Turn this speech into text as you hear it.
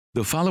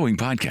The following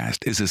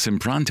podcast is a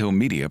Sempronto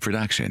Media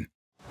production.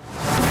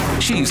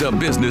 She's a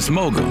business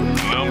mogul,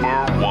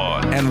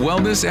 #1, and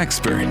wellness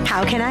expert.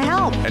 How can I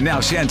help? And now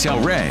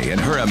Chantel Ray and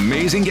her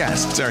amazing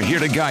guests are here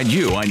to guide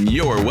you on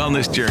your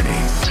wellness journey.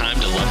 Time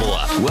to level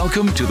up.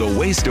 Welcome to the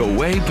Waste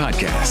Away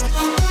podcast.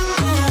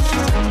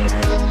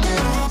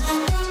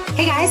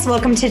 Hey guys,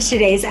 welcome to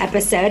today's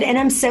episode. And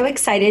I'm so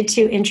excited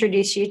to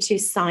introduce you to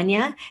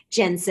Sonia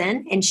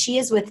Jensen, and she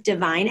is with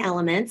Divine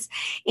Elements.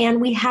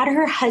 And we had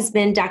her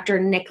husband, Dr.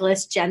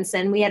 Nicholas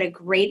Jensen. We had a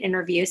great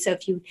interview. So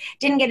if you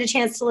didn't get a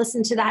chance to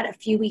listen to that a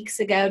few weeks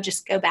ago,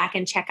 just go back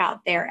and check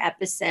out their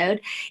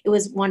episode. It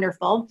was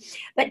wonderful.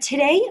 But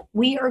today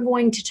we are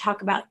going to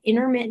talk about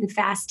intermittent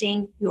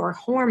fasting, your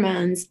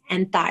hormones,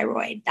 and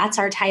thyroid. That's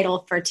our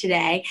title for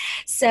today.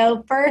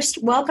 So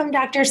first, welcome,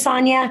 Dr.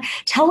 Sonia.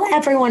 Tell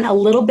everyone a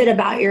little bit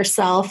about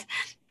yourself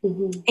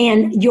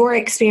and your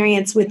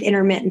experience with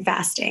intermittent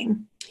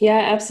fasting. Yeah,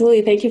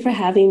 absolutely. Thank you for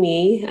having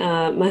me.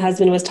 My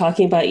husband was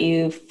talking about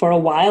you for a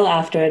while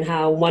after and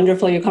how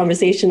wonderful your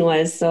conversation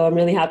was. So I'm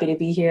really happy to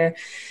be here.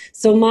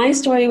 So my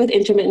story with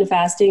intermittent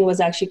fasting was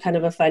actually kind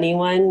of a funny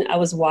one. I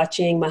was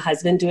watching my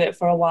husband do it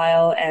for a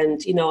while,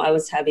 and I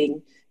was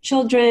having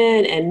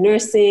children and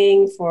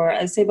nursing for,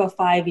 I'd say, about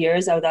 5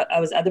 years. I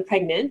was either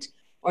pregnant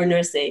or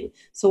nursing.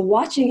 So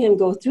watching him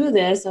go through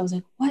this, I was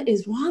like, what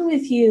is wrong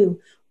with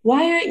you?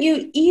 Why aren't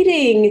you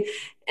eating?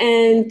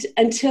 And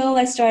until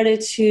I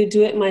started to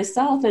do it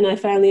myself and I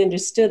finally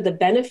understood the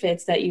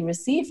benefits that you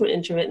receive from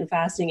intermittent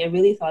fasting, I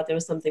really thought there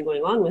was something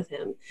going on with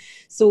him.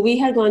 So we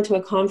had gone to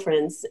a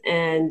conference,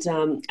 and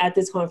at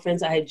this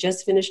conference, I had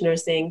just finished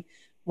nursing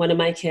one of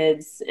my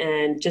kids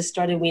and just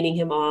started weaning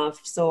him off.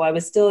 So I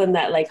was still in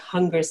that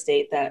hunger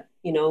state that,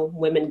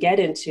 women get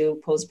into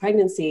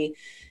post-pregnancy.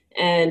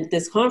 And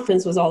this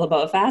conference was all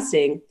about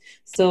fasting.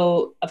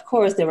 So, of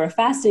course, they were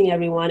fasting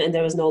everyone, and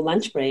there was no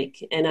lunch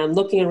break. And I'm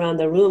looking around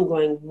the room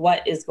going,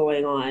 what is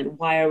going on?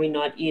 Why are we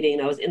not eating?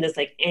 And I was in this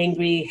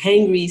angry,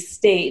 hangry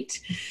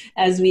state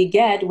as we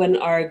get when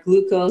our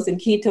glucose and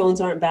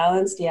ketones aren't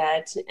balanced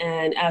yet.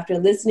 And after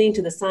listening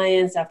to the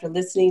science, after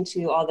listening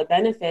to all the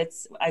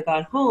benefits, I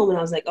got home and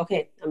I was like,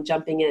 okay, I'm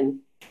jumping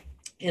in.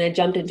 And I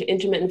jumped into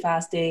intermittent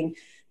fasting,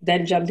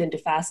 then jumped into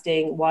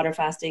fasting, water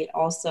fasting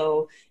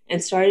also,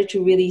 and started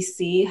to really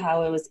see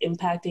how it was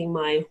impacting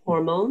my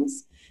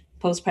hormones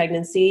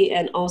post-pregnancy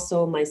and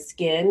also my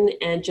skin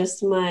and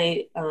just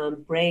my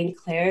brain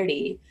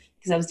clarity,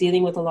 because I was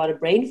dealing with a lot of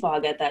brain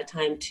fog at that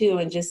time too,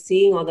 and just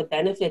seeing all the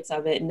benefits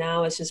of it.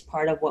 Now it's just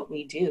part of what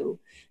we do,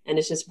 and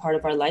it's just part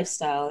of our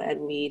lifestyle,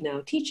 and we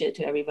now teach it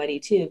to everybody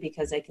too,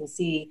 because I can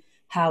see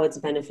how it's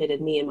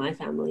benefited me and my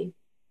family.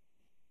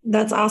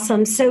 That's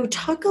awesome. So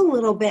talk a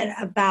little bit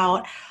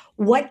about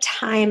what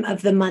time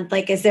of the month,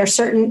 is there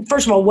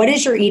first of all, what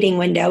is your eating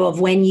window of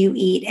when you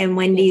eat and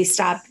when do you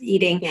stop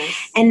eating? Yes.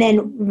 And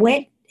then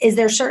is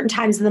there certain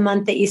times of the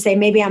month that you say,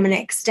 maybe I'm going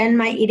to extend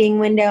my eating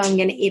window, I'm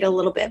going to eat a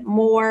little bit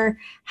more?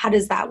 How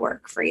does that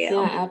work for you?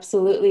 Yeah,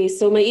 absolutely.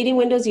 So my eating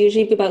window is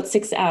usually about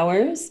 6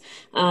 hours,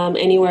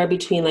 anywhere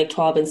between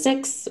 12 and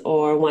 6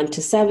 or 1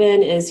 to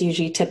 7 is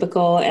usually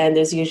typical. And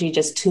there's usually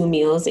just 2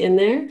 meals in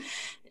there.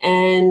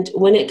 And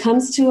when it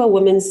comes to a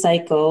woman's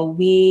cycle,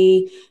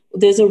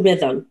 there's a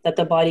rhythm that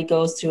the body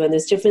goes through, and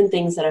there's different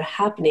things that are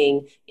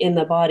happening in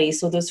the body.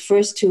 So those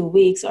first 2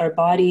 weeks, our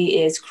body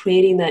is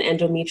creating that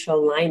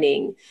endometrial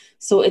lining.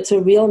 So it's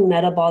a real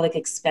metabolic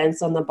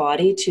expense on the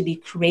body to be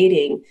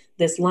creating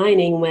this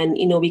lining when,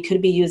 we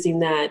could be using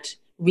that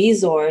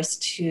resource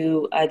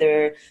to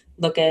either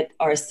look at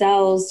our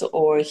cells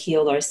or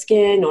heal our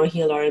skin or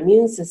heal our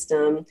immune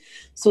system.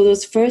 So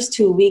those first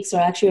 2 weeks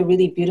are actually a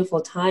really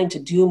beautiful time to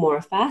do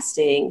more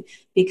fasting,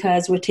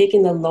 because we're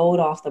taking the load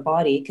off the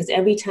body. Because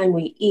every time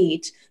we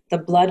eat, the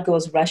blood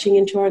goes rushing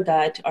into our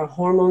gut, our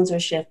hormones are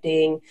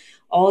shifting,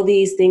 all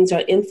these things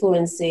are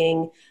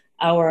influencing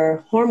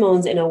our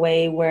hormones in a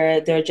way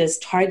where they're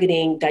just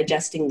targeting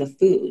digesting the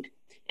food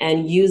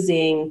and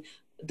using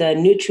the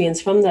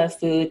nutrients from that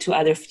food to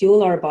either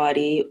fuel our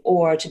body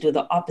or to do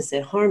the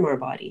opposite, harm our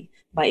body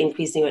by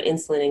increasing our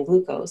insulin and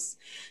glucose.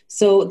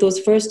 So those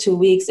first 2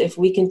 weeks, if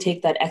we can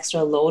take that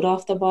extra load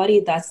off the body,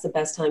 that's the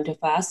best time to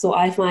fast. So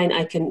I find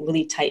I can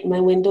really tighten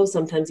my window,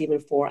 sometimes even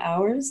 4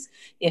 hours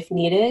if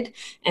needed.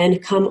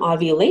 And come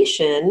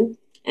ovulation,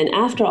 and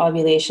after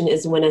ovulation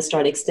is when I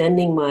start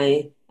extending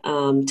my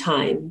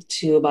time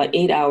to about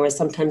 8 hours,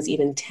 sometimes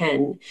even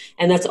 10.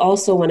 And that's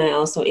also when I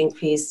also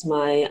increase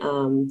my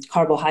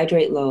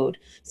carbohydrate load.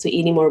 So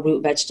eating more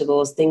root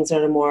vegetables, things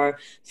that are more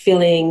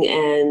filling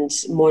and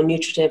more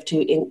nutritive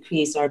to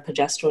increase our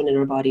progesterone in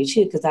our body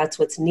too, because that's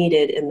what's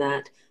needed in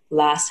that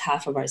last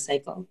half of our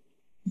cycle.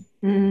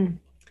 Mm.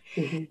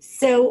 Mm-hmm.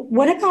 So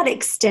what about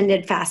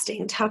extended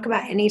fasting? Talk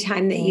about any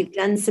time that you've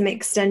done some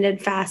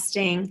extended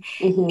fasting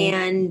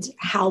and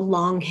how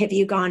long have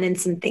you gone and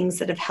some things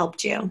that have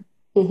helped you?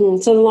 So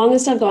the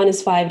longest I've gone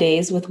is 5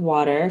 days with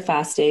water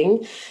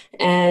fasting.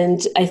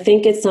 And I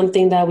think it's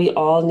something that we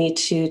all need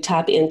to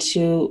tap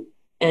into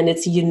and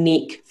it's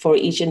unique for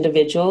each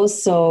individual.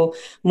 So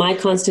my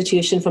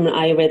constitution from an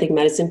Ayurvedic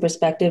medicine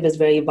perspective is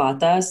very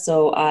Vata.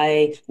 So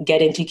I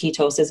get into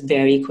ketosis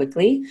very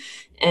quickly.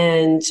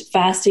 And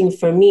fasting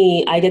for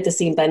me, I get the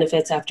same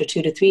benefits after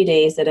 2 to 3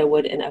 days that I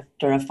would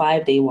after a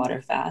 5-day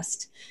water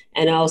fast.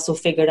 And I also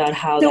figured out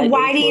how So that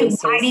why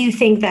influences. do you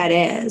think that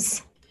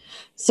is?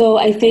 So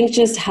I think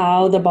just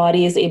how the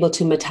body is able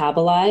to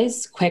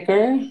metabolize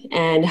quicker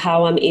and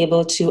how I'm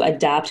able to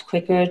adapt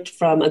quicker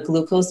from a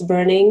glucose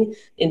burning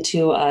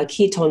into a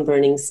ketone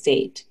burning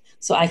state.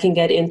 So I can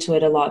get into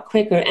it a lot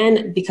quicker.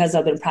 And because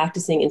I've been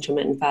practicing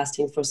intermittent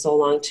fasting for so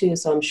long too,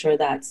 so I'm sure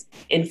that's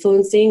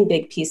influencing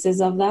big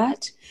pieces of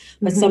that.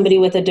 But somebody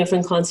with a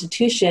different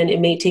constitution, it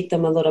may take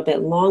them a little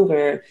bit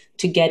longer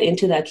to get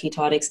into that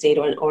ketotic state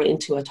or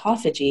into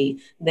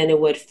autophagy than it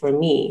would for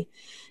me.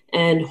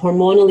 And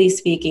hormonally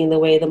speaking, the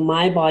way that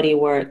my body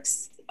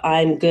works,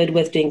 I'm good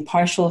with doing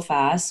partial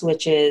fast,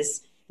 which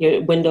is your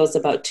window's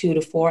about 2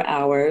 to 4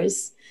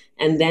 hours,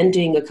 and then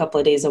doing a couple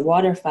of days of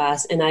water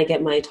fast. And I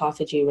get my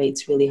autophagy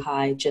rates really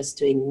high just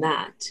doing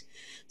that.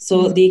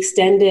 So the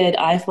extended,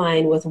 I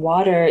find with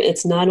water,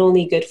 it's not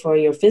only good for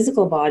your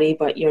physical body,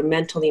 but your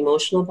mental,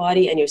 emotional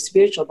body and your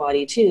spiritual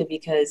body too,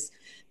 because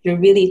you're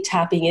really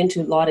tapping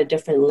into a lot of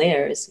different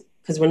layers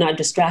because we're not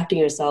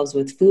distracting ourselves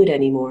with food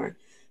anymore.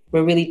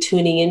 We're really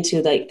tuning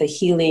into like the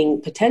healing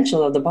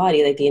potential of the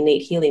body, like the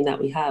innate healing that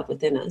we have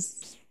within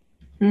us.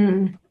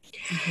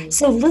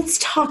 So let's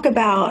talk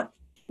about,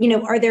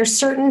 are there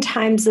certain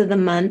times of the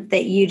month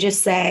that you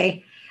just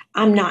say,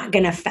 I'm not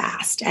going to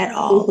fast at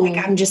all. Like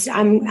I'm just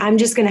going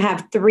to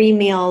have 3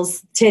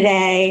 meals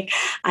today.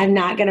 I'm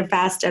not going to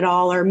fast at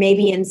all. Or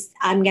maybe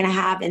I'm going to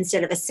have,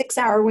 instead of a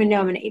 6-hour window,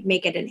 I'm going to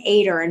make it an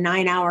 8 or a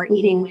 9-hour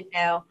eating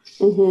window.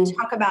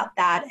 Talk about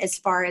that as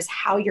far as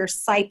how your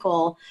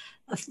cycle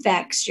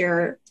affects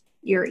your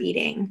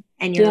eating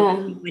and your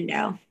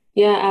window.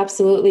 Yeah,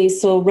 absolutely.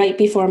 So right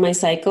before my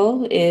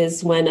cycle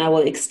is when I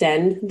will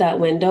extend that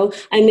window.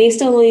 I may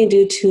still only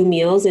do 2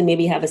 meals and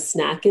maybe have a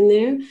snack in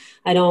there.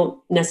 I don't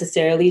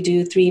necessarily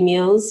do 3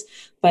 meals,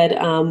 but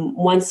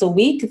once a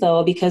week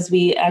though, because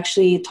we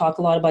actually talk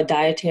a lot about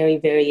dietary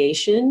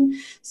variation.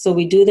 So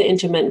we do the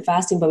intermittent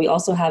fasting, but we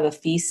also have a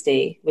feast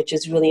day, which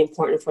is really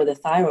important for the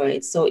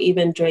thyroid. So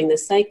even during the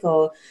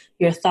cycle,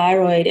 your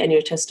thyroid and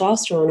your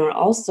testosterone are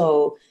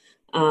also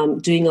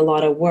doing a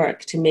lot of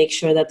work to make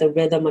sure that the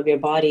rhythm of your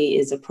body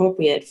is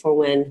appropriate for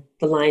when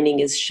the lining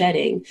is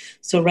shedding.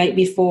 So right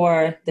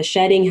before the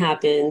shedding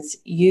happens,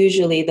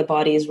 usually the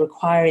body is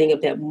requiring a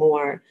bit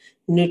more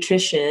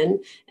nutrition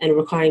and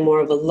requiring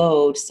more of a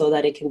load so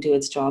that it can do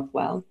its job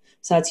well.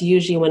 So that's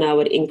usually when I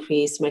would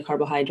increase my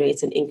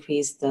carbohydrates and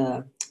increase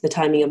the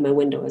timing of my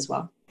window as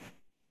well.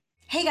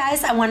 Hey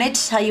guys, I wanted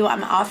to tell you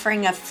I'm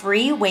offering a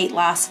free weight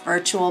loss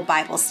virtual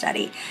Bible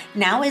study.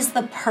 Now is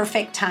the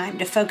perfect time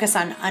to focus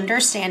on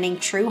understanding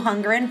true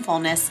hunger and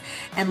fullness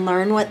and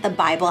learn what the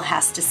Bible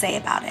has to say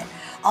about it.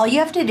 All you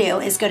have to do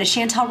is go to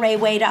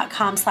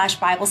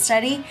chantelrayway.com/Bible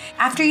study.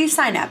 After you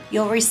sign up,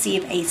 you'll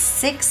receive a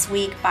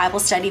 6-week Bible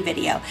study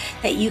video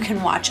that you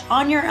can watch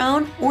on your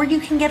own, or you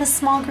can get a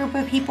small group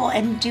of people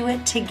and do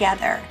it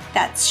together.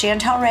 That's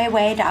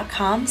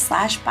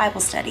chantelrayway.com/Bible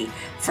study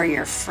for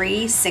your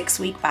free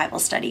 6-week Bible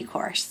study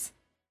course.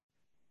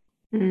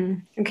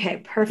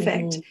 Okay,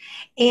 perfect.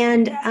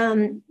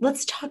 And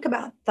let's talk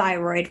about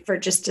thyroid for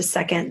just a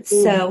second.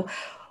 So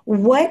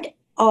what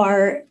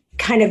are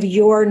kind of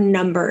your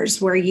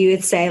numbers where you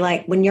would say,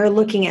 like, when you're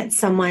looking at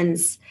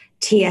someone's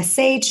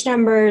TSH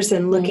numbers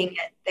and looking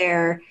at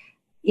their,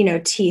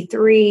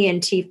 T3 and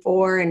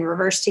T4 and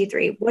reverse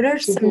T3, what are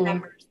some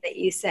numbers that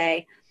you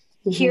say,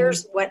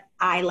 here's what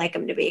I like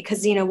them to be?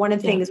 Because, one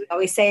of the things we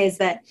always say is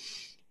that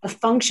a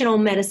functional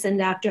medicine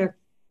doctor,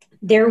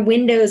 their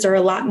windows are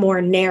a lot more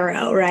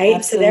narrow, right?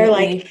 Absolutely. So they're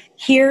like,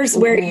 here's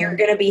where you're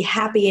going to be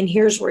happy and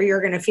here's where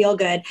you're going to feel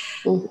good.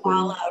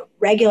 While a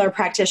regular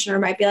practitioner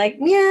might be like,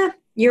 yeah,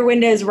 your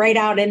window is right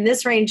out in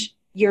this range,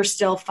 you're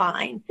still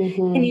fine.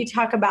 Can you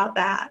talk about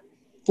that?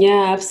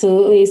 Yeah,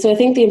 absolutely. So I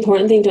think the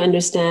important thing to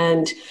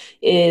understand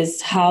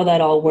is how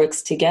that all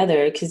works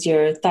together, because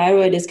your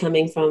thyroid is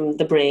coming from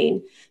the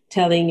brain,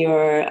 telling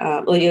your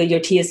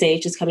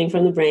TSH is coming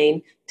from the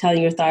brain,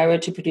 telling your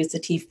thyroid to produce the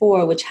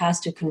T4, which has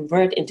to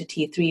convert into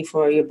T3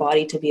 for your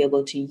body to be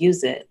able to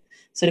use it.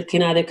 So it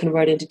can either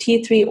convert into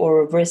T3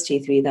 or reverse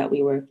T3 that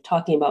we were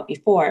talking about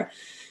before.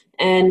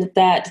 And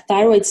that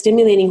thyroid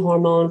stimulating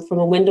hormone from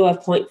a window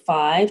of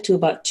 0.5 to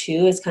about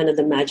 2 is kind of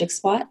the magic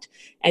spot.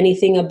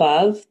 Anything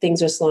above,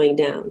 things are slowing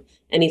down.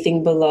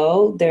 Anything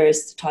below,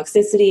 there's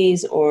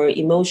toxicities or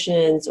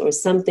emotions or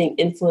something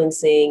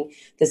influencing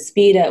the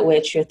speed at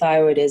which your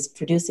thyroid is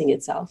producing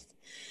itself.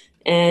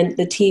 And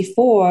the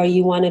T4,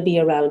 you want to be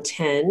around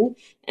 10.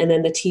 And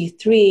then the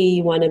T3,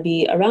 you want to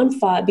be around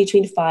 5,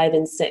 between 5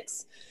 and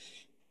 6.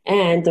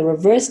 And the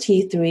reverse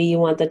T3, you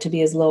want that to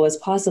be as low as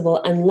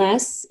possible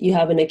unless you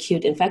have an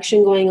acute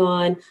infection going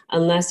on,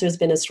 unless there's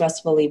been a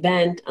stressful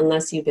event,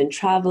 unless you've been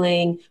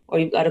traveling or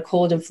you've got a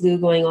cold and flu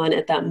going on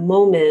at that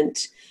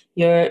moment,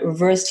 your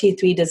reverse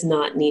T3 does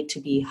not need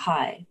to be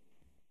high.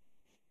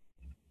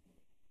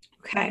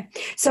 Okay.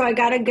 So I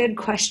got a good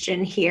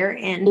question here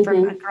in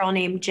from a girl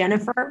named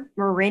Jennifer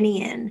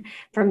Marinian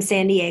from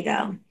San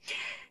Diego.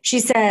 She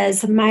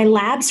says, my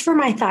labs for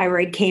my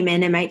thyroid came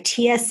in and my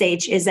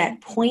TSH is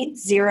at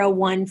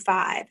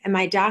 0.015 and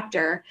my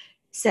doctor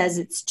says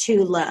it's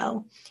too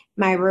low.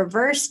 My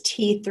reverse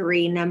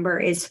T3 number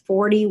is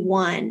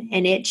 41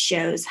 and it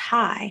shows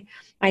high.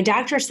 My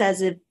doctor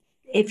says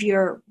if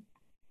your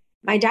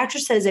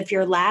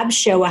labs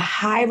show a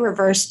high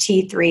reverse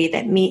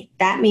T3,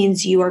 that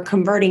means you are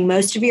converting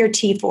most of your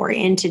T4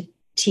 into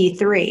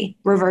T3,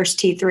 reverse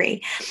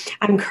T3.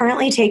 I'm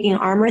currently taking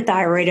Armour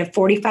Thyroid of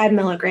 45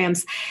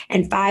 milligrams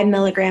and 5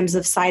 milligrams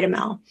of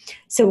Cytomel.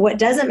 So what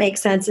doesn't make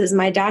sense is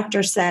my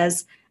doctor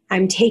says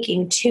I'm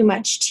taking too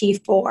much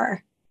T4.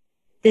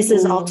 This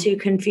is all too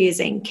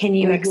confusing. Can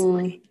you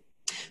explain?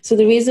 So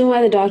the reason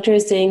why the doctor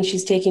is saying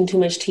she's taking too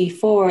much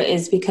T4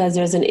 is because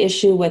there's an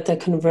issue with the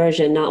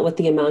conversion, not with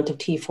the amount of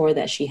T4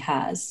 that she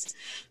has.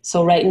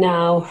 So right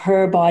now,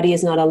 her body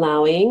is not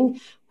allowing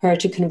her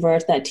to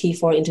convert that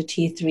T4 into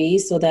T3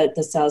 so that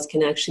the cells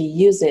can actually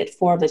use it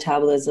for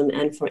metabolism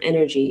and for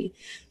energy.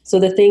 So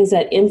the things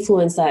that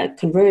influence that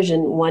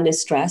conversion, one is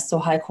stress, so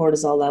high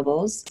cortisol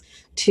levels.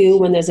 Two,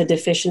 when there's a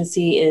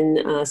deficiency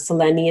in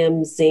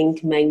selenium,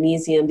 zinc,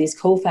 magnesium, these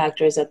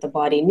cofactors that the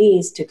body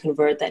needs to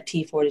convert that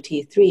T4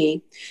 to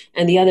T3.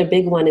 And the other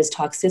big one is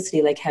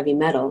toxicity, like heavy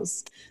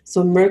metals.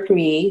 So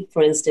mercury,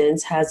 for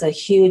instance, has a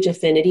huge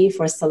affinity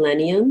for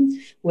selenium,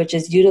 which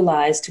is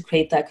utilized to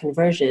create that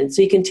conversion.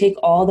 So you can take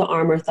all the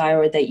Armour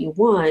Thyroid that you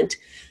want,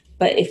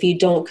 but if you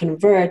don't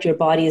convert, your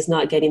body is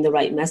not getting the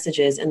right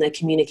messages and the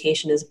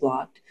communication is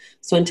blocked.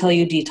 So until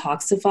you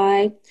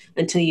detoxify,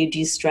 until you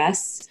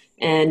de-stress,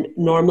 and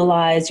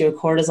normalize your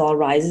cortisol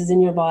rises in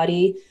your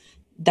body,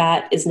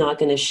 that is not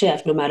going to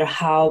shift no matter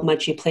how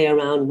much you play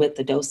around with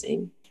the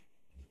dosing.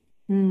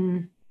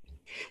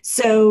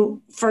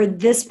 So for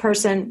this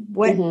person,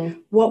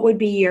 what would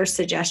be your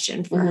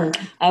suggestion for her?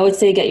 I would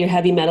say get your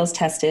heavy metals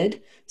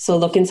tested. So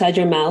look inside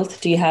your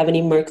mouth. Do you have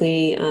any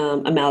mercury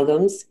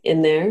amalgams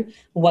in there?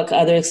 What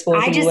other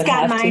exposure you would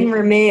have to? I just got mine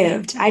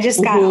removed. I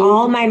just got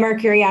all my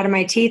mercury out of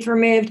my teeth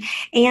removed.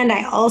 And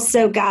I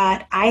also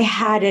I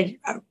had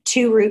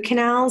 2 root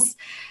canals.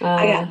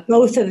 I got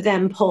both of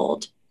them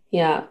pulled.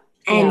 Yeah.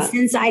 And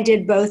since I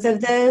did both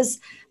of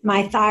those,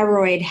 my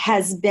thyroid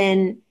has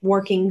been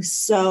working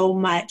so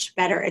much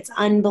better. It's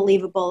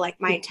unbelievable. Like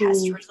my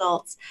test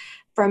results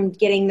from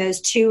getting those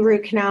 2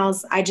 root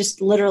canals, I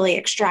just literally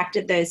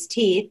extracted those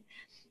teeth.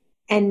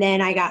 And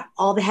then I got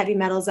all the heavy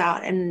metals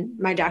out. And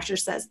my doctor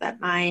says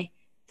that my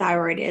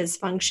thyroid is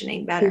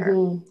functioning better.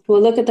 Well,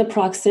 look at the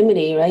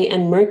proximity, right?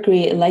 And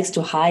mercury, it likes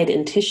to hide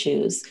in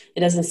tissues.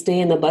 It doesn't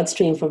stay in the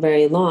bloodstream for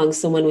very long.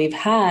 So when we've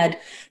had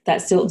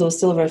those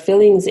silver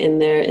fillings in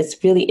there,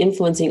 it's really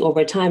influencing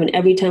over time. And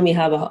every time we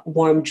have a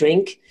warm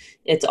drink,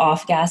 it's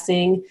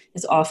off-gassing.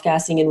 It's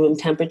off-gassing in room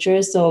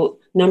temperature. So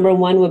number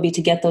 1 would be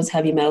to get those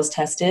heavy metals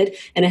tested.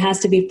 And it has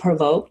to be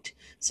provoked.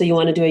 So you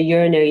want to do a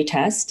urinary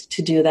test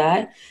to do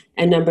that.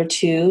 And number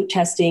 2,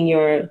 testing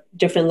your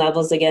different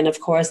levels again,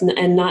 of course,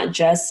 and not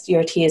just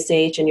your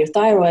TSH and your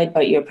thyroid,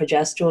 but your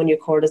progesterone, your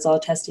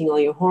cortisol, testing all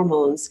your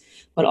hormones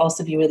would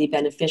also be really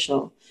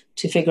beneficial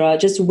to figure out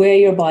just where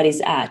your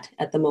body's at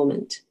the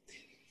moment.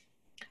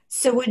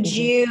 So would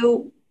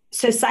so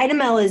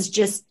Cytomel is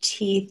just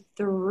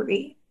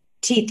T3,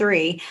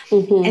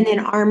 and then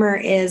Armour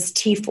is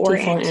T4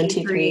 and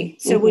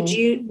T3. So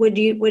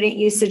wouldn't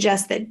you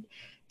suggest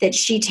that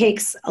she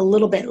takes a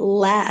little bit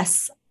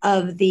less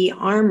of the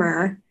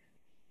Armour,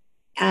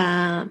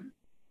 and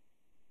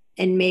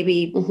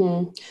maybe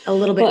a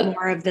little bit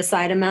more of the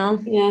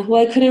Cytomel? Yeah,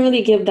 well, I couldn't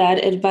really give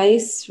that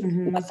advice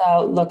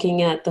without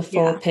looking at the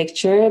full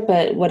picture.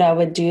 But what I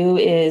would do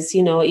is,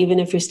 even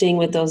if you're staying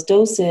with those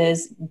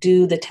doses,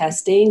 do the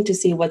testing to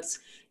see what's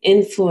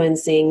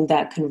influencing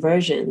that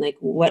conversion. Like,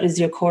 what is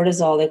your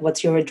cortisol? Like,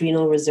 what's your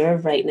adrenal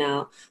reserve right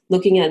now?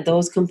 Looking at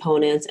those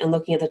components and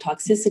looking at the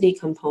toxicity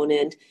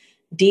component,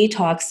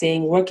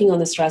 detoxing, working on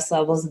the stress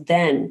levels,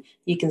 then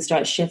you can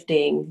start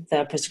shifting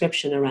the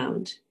prescription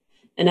around.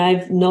 And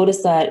I've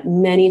noticed that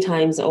many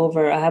times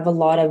over. I have a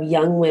lot of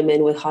young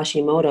women with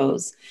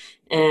Hashimoto's,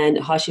 and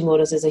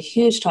Hashimoto's is a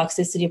huge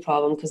toxicity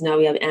problem because now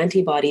we have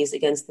antibodies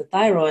against the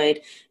thyroid.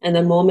 And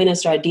the moment I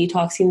start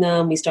detoxing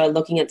them, we start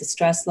looking at the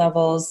stress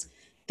levels,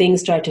 things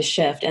start to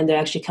shift, and they're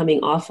actually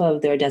coming off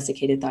of their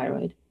desiccated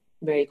thyroid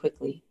very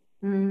quickly.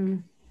 Yeah.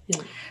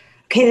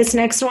 Okay, this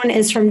next one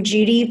is from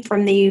Judy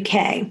from the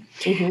UK.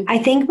 I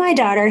think my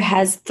daughter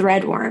has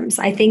threadworms.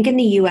 I think in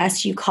the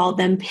US you call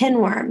them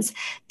pinworms.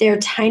 They're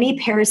tiny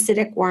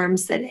parasitic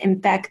worms that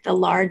infect the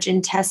large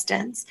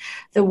intestines.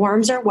 The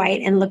worms are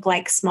white and look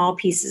like small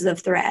pieces of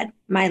thread.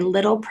 My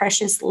little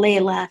precious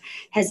Layla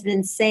has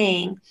been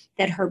saying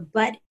that her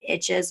butt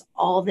itches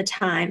all the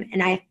time,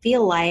 and I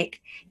feel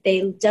like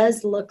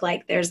does look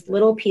like there's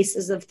little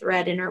pieces of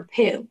thread in her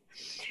poo.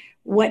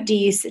 What do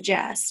you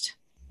suggest?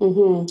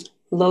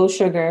 Low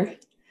sugar,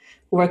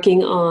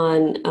 working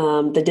on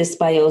the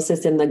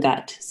dysbiosis in the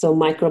gut, so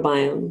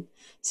microbiome.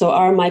 So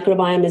our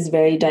microbiome is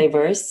very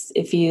diverse.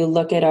 If you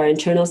look at our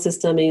internal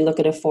system and you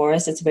look at a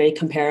forest, it's very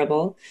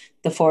comparable.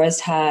 The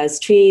forest has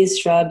trees,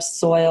 shrubs,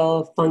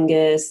 soil,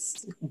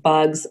 fungus,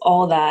 bugs,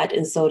 all that,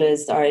 and so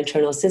does our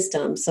internal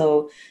system.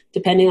 So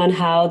depending on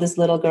how this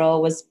little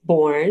girl was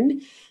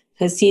born,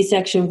 because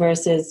C-section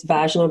versus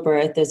vaginal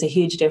birth, there's a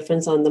huge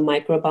difference on the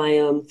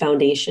microbiome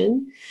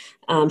foundation.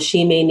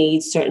 She may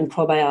need certain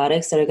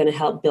probiotics that are going to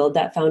help build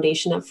that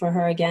foundation up for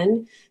her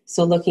again.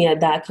 So looking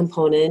at that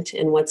component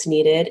and what's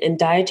needed, and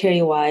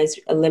dietary-wise,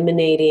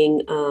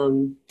 eliminating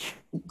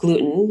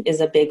gluten is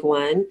a big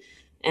one,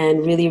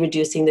 and really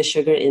reducing the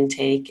sugar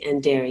intake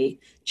and dairy.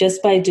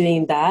 Just by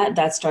doing that,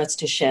 that starts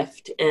to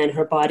shift, and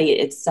her body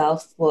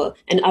itself will,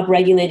 and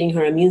upregulating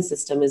her immune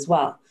system as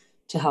well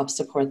to help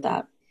support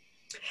that.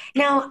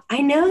 Now,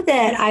 I know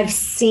that I've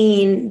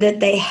seen that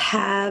they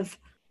have,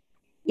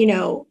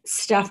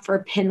 stuff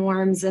for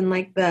pinworms and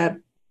like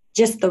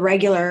just the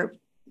regular,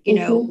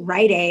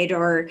 Rite Aid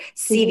or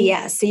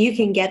CVS. So you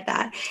can get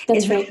that.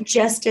 That's Is right. that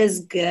just as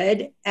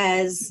good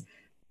as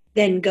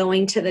then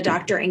going to the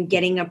doctor and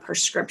getting a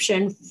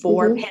prescription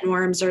for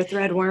pinworms or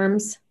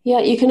threadworms? Yeah,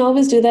 you can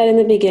always do that in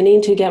the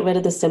beginning to get rid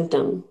of the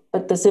symptom,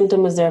 but the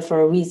symptom was there for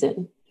a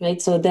reason,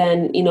 right? So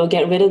then,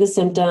 get rid of the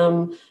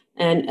symptom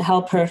and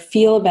help her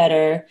feel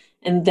better,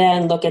 and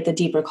then look at the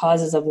deeper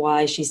causes of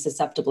why she's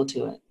susceptible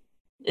to it.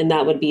 And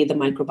that would be the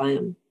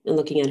microbiome and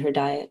looking at her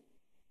diet.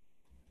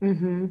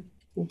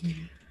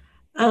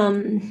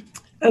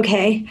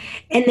 Okay.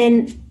 And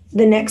then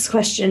the next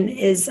question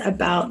is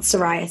about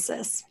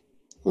psoriasis.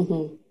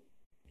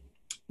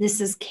 This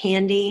is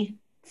Candy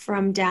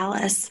from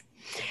Dallas.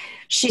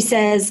 She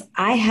says,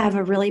 I have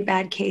a really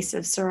bad case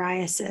of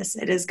psoriasis.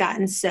 It has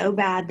gotten so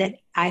bad that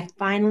I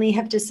finally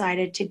have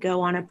decided to go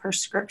on a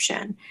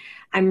prescription.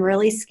 I'm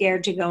really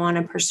scared to go on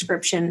a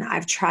prescription.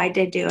 I've tried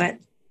to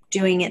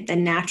doing it the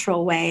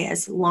natural way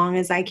as long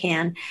as I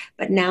can,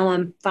 but now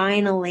I'm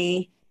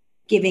finally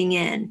giving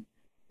in.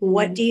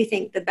 What do you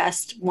think the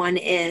best one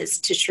is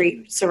to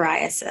treat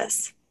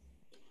psoriasis?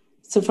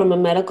 So from a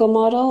medical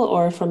model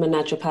or from a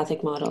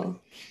naturopathic model?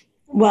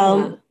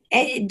 Well,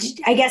 I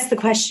guess the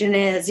question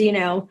is,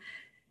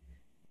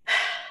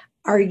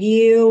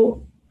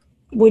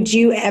 would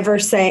you ever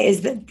say,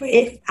 is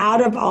that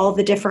out of all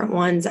the different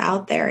ones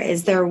out there,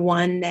 is there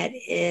one that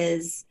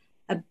is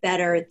a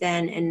better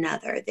than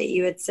another that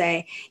you would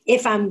say,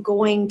 if I'm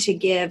going to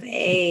give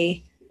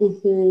a,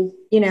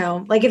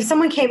 like if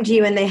someone came to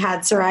you and they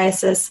had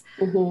psoriasis,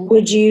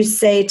 would you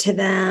say to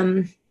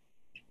them,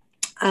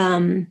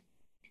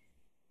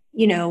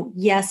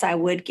 yes, I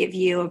would give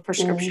you a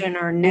prescription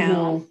or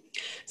no?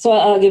 So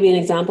I'll give you an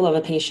example of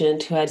a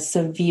patient who had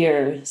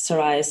severe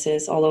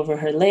psoriasis all over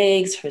her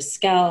legs, her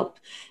scalp.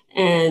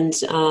 And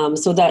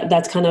so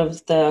that's kind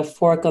of the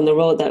fork on the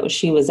road that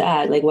she was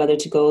at, like whether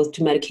to go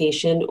to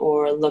medication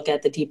or look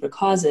at the deeper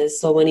causes.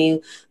 So when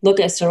you look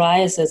at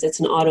psoriasis, it's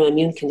an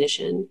autoimmune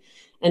condition.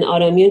 And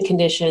autoimmune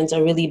conditions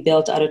are really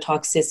built out of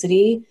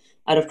toxicity,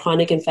 out of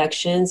chronic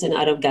infections, and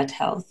out of gut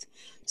health.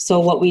 So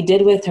what we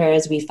did with her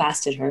is we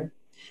fasted her.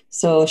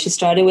 So she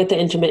started with the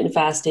intermittent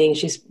fasting.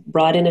 She's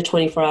brought in a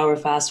 24-hour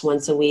fast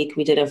once a week.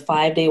 We did a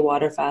 5-day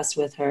water fast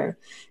with her.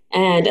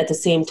 And at the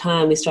same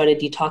time, we started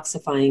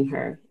detoxifying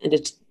her and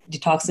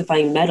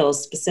detoxifying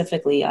metals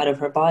specifically out of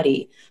her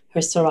body.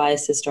 Her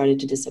psoriasis started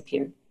to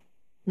disappear.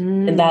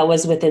 And that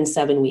was within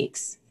 7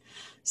 weeks.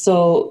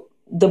 So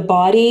the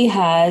body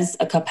has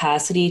a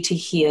capacity to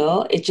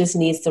heal. It just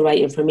needs the right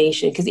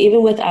information. Because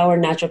even with our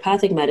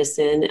naturopathic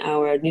medicine,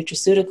 our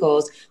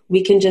nutraceuticals,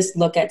 we can just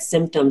look at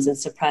symptoms and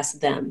suppress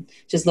them.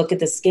 Just look at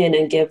the skin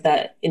and give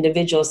that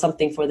individual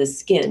something for the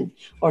skin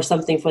or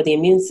something for the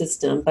immune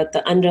system. But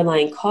the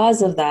underlying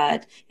cause of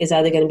that is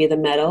either going to be the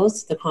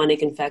metals, the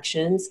chronic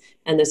infections,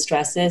 and the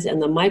stresses,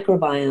 and the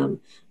microbiome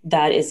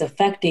that is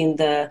affecting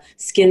the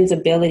skin's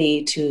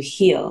ability to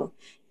heal.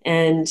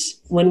 And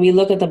when we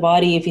look at the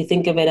body, if you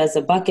think of it as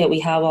a bucket, we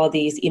have all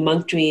these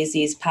emunctories,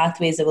 these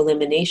pathways of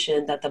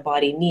elimination that the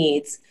body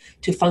needs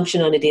to function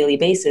on a daily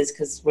basis,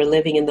 because we're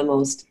living in the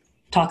most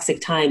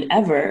toxic time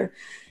ever.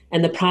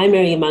 And the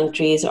primary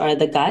emunctories are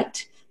the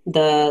gut,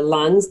 the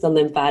lungs, the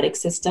lymphatic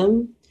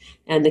system,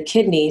 and the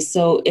kidney.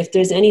 So if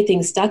there's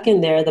anything stuck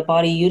in there, the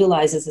body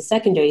utilizes the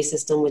secondary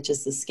system, which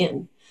is the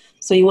skin.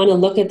 So you want to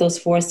look at those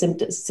 4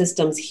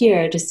 systems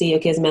here to see,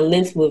 okay, is my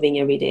lymph moving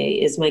every day?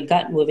 Is my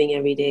gut moving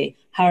every day?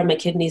 How are my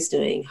kidneys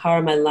doing? How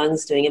are my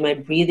lungs doing? Am I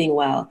breathing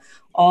well?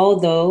 All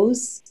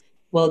those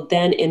will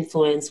then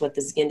influence what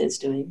the skin is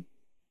doing.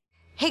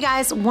 Hey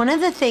guys, one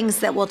of the things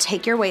that will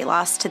take your weight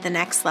loss to the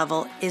next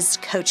level is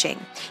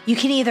coaching. You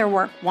can either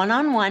work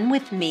one-on-one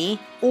with me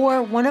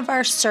or one of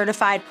our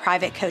certified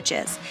private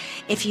coaches.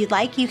 If you'd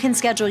like, you can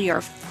schedule your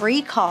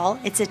free call.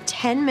 It's a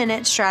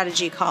 10-minute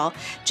strategy call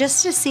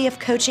just to see if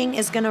coaching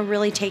is going to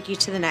really take you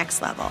to the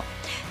next level.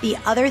 The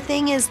other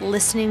thing is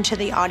listening to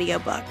the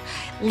audiobook.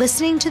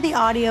 Listening to the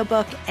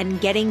audiobook and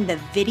getting the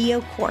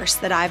video course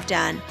that I've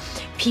done,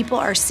 people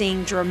are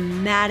seeing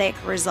dramatic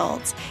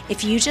results.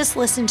 If you just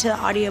listen to the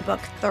audiobook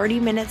 30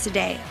 minutes a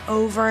day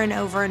over and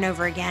over and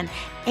over again,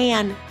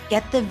 and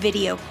get the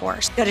video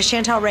course. Go to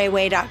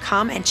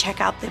ChantelRayWay.com and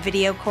check out the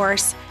video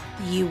course.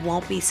 You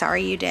won't be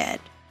sorry you did.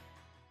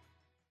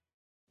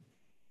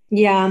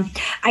 Yeah,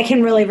 I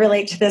can really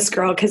relate to this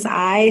girl because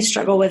I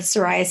struggle with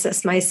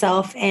psoriasis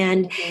myself.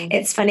 And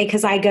it's funny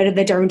because I go to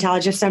the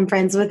dermatologist, I'm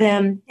friends with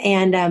him,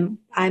 and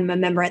I'm a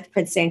member at the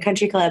Prince Dan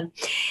Country Club.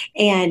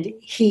 And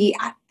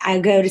I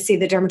go to see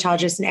the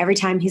dermatologist, and every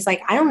time he's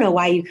like, I don't know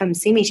why you come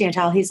see me,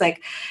 Chantel. He's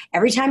like,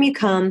 every time you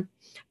come,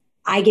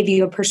 I give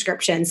you a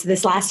prescription. So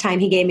this last time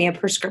he gave me a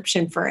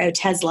prescription for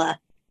Otezla.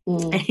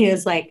 And he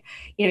was like,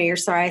 your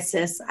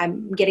psoriasis,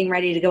 I'm getting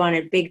ready to go on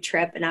a big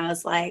trip. And I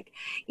was like,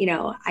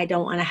 I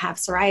don't want to have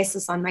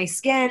psoriasis on my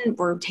skin.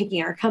 We're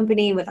taking our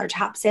company with our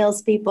top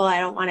salespeople. I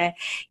don't want to,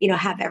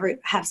 have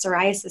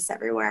psoriasis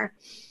everywhere.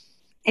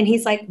 And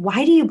he's like,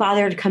 why do you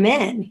bother to come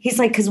in? He's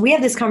like, because we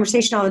have this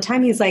conversation all the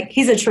time. He's like,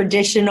 he's a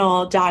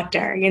traditional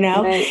doctor,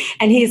 Right.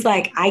 And he's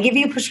like, I give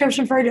you a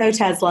prescription for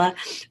Otezla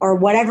or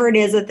whatever it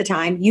is at the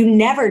time. You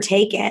never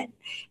take it.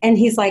 And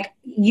he's like,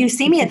 you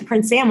see me at the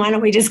Prince Sam. Why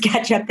don't we just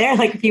catch up there?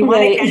 Like if you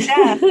want to catch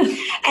up.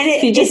 And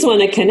if you just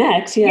want to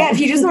connect. Yeah, if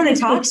you just want to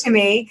talk to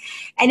me.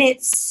 And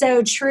it's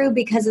so true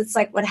because it's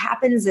like what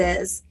happens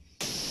is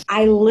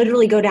I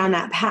literally go down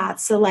that path.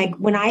 So like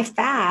when I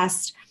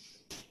fast,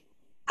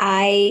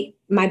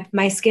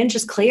 my skin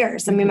just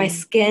clears. I mean, my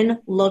skin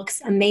looks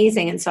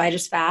amazing. And so I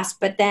just fast,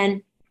 but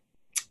then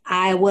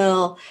I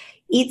will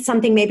eat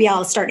something. Maybe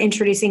I'll start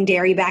introducing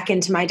dairy back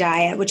into my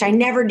diet, which I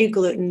never do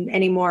gluten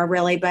anymore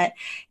really, but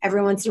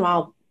every once in a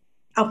while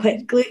I'll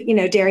put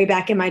dairy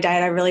back in my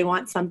diet. I really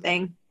want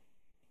something.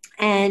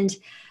 And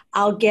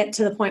I'll get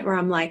to the point where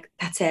I'm like,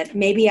 that's it.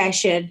 Maybe I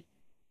should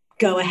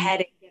go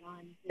ahead and get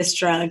on this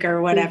drug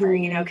or whatever,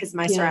 because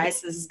my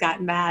psoriasis has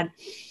gotten bad.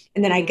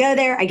 And then I go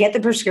there, I get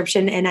the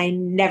prescription, and I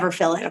never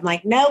fill it. I'm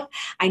like, nope,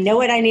 I know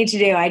what I need to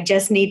do. I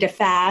just need to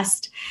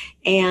fast,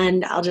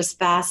 and I'll just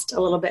fast a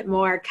little bit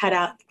more,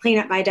 clean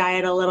up my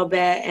diet a little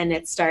bit, and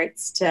it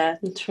starts to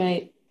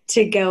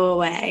go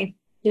away.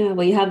 Yeah,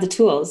 well, you have the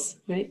tools,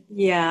 right?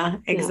 Yeah,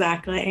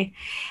 exactly.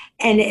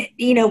 Yeah.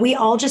 And, we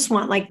all just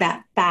want like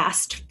that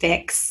fast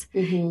fix.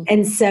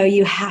 And so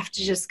you have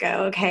to just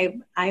go, okay,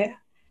 I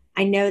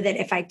know that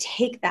if I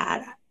take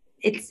that,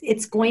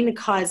 it's going to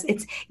cause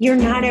you're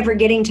not ever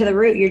getting to the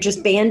root. You're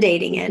just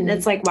band-aiding it. And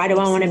it's like, why do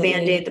I want to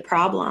band-aid the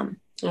problem?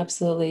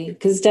 Absolutely.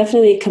 Because it's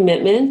definitely a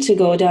commitment to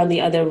go down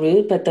the other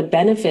route, but the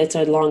benefits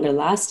are longer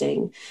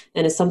lasting.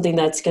 And it's something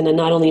that's going to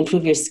not only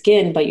improve your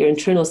skin, but your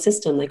internal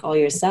system, like all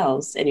your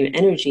cells and your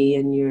energy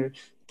and your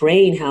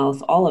brain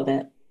health, all of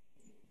it.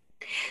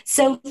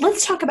 So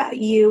let's talk about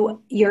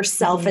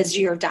yourself as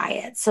your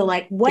diet. So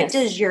like, what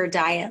does your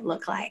diet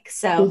look like?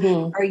 So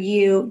do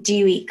you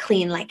eat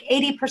clean like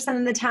 80%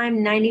 of the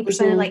time,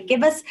 90%? Like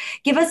give us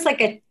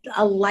like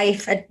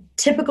a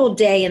typical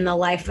day in the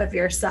life of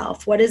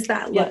yourself. What does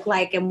that look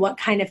like? And what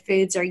kind of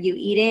foods are you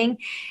eating?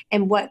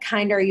 And what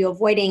kind are you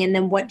avoiding? And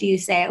then what do you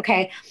say,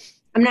 okay,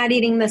 I'm not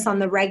eating this on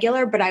the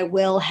regular, but I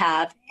will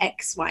have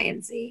X, Y,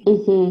 and Z.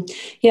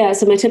 Yeah.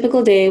 So my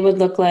typical day would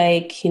look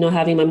like,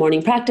 having my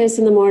morning practice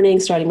in the morning,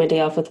 starting my day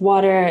off with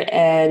water.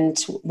 And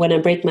when I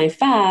break my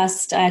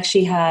fast, I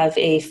actually have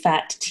a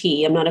fat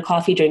tea. I'm not a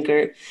coffee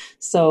drinker.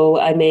 So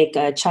I make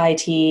a chai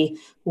tea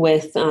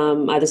with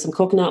either some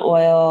coconut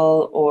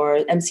oil or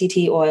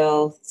MCT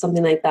oil,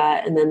 something like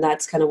that. And then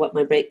that's kind of what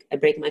I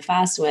break my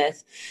fast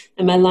with.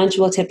 And my lunch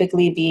will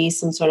typically be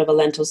some sort of a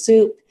lentil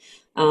soup.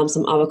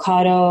 Some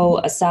avocado,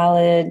 a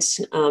salad,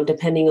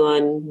 depending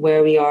on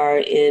where we are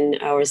in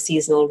our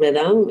seasonal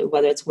rhythm,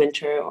 whether it's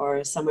winter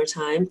or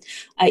summertime.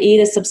 I eat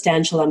a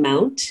substantial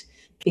amount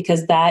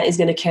because that is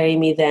going to carry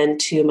me then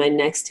to my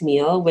next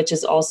meal, which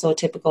is also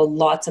typical,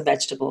 lots of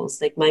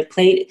vegetables. Like my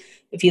plate,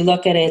 if you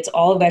look at it, it's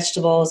all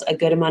vegetables, a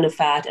good amount of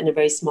fat, and a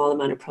very small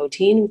amount of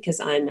protein because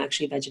I'm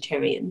actually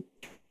vegetarian.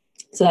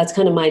 So that's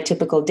kind of my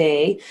typical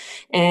day.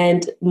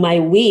 And my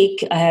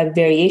week, I have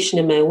variation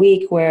in my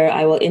week where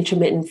I will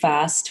intermittent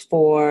fast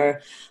for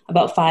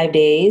about 5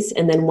 days.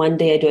 And then one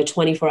day I do a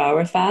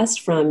 24-hour fast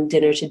from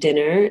dinner to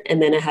dinner.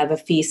 And then I have a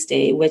feast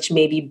day, which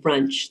may be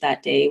brunch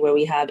that day where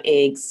we have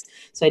eggs.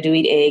 So I do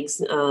eat eggs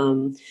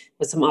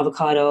with some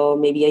avocado,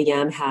 maybe a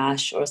yam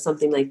hash or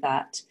something like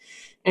that.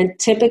 And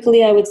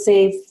typically I would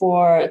say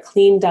for a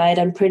clean diet,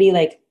 I'm pretty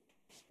like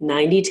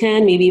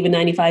 90-10, maybe even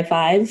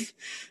 95-5.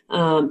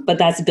 But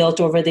that's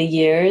built over the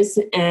years.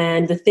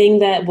 And the thing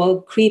that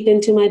will creep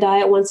into my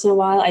diet once in a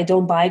while, I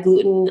don't buy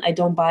gluten. I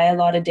don't buy a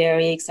lot of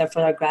dairy except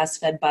for our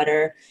grass-fed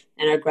butter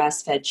and our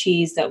grass-fed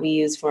cheese that we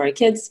use for our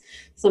kids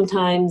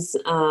sometimes.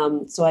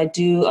 So I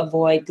do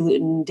avoid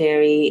gluten,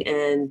 dairy,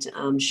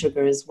 and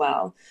sugar as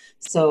well.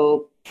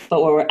 So,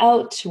 but when we're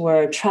out,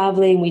 we're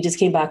traveling. We just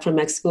came back from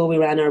Mexico. We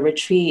ran our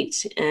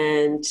retreat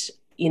and,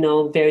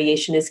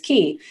 variation is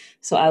key.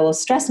 So I will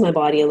stress my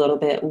body a little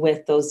bit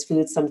with those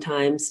foods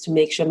sometimes to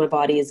make sure my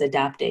body is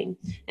adapting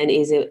and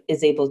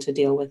is able to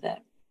deal with it.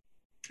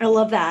 I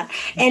love that.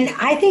 And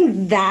I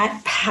think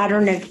that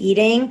pattern of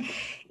eating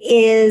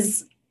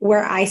is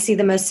where I see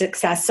the most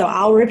success. So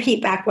I'll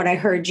repeat back what I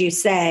heard you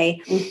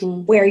say,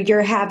 where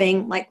you're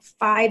having like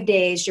 5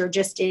 days, you're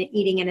just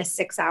eating in a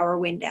 6-hour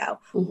window.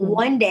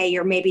 One day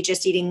you're maybe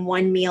just eating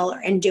one meal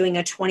and doing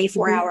a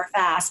 24-hour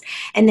fast.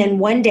 And then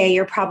one day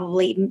you're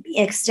probably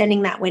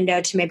extending that window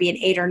to maybe an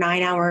 8 or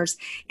 9 hours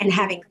and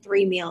having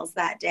 3 meals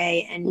that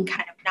day and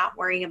kind of not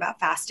worrying about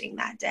fasting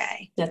that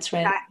day. That's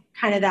right.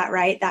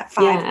 Right? That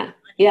 5.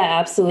 Yeah,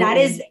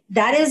 absolutely.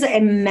 That is a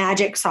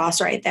magic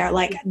sauce right there.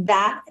 Like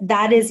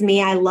that is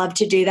me. I love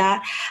to do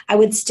that. I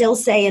would still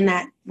say in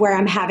that where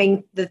I'm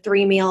having the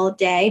 3 meal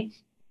day,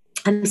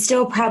 I'm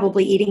still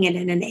probably eating it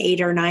in an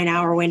 8 or 9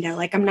 hour window.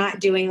 Like I'm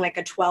not doing like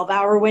a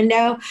 12-hour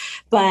window,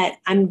 but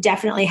I'm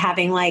definitely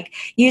having like,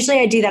 usually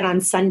I do that on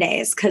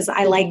Sundays because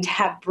I like to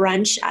have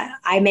brunch.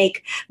 I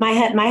make, my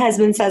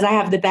husband says I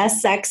have the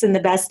best sex and the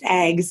best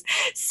eggs.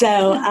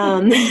 So,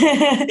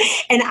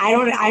 and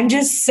I'm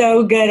just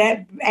so good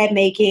at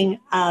making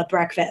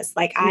breakfast.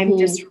 Like I'm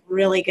just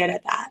really good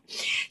at that.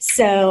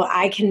 So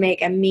I can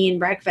make a mean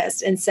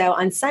breakfast. And so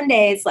on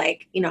Sundays,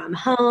 like, I'm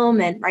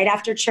home and right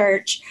after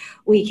church,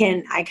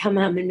 I come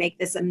home and make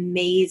this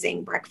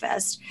amazing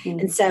breakfast.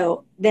 And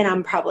so then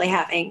I'm probably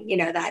having,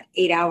 that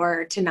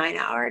 8-hour to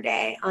 9-hour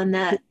day on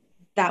that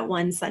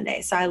one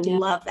Sunday. So I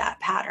love that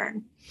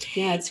pattern.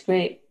 Yeah, it's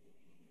great.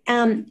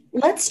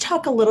 Let's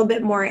talk a little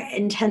bit more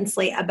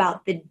intensely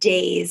about the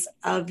days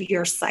of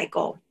your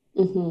cycle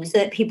so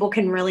that people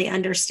can really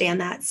understand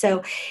that.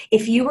 So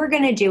if you were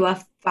going to do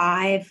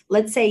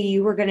let's say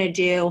you were going to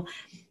do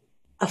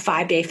a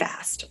 5-day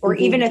fast or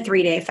even a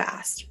 3-day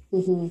fast.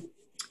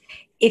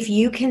 If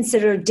you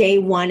consider day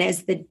 1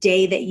 as the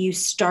day that you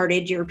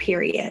started your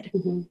period,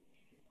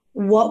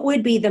 what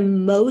would be the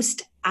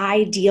most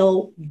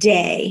ideal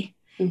day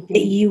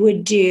that you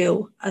would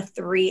do a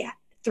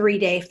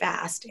 3-day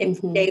fast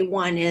if day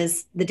 1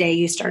 is the day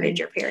you started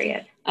your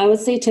period? I would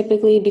say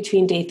typically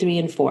between day 3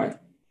 and 4.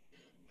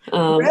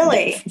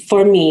 Really?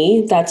 For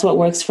me, that's what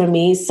works for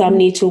me. Some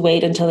need to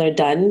wait until they're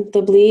done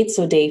the bleed.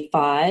 So day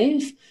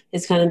 5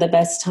 is kind of the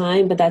best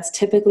time, but that's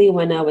typically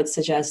when I would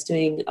suggest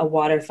doing a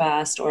water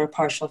fast or a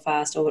partial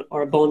fast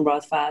or a bone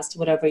broth fast,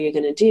 whatever you're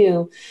going to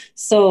do,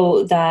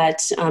 so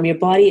that your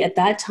body at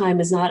that time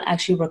is not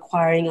actually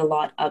requiring a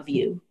lot of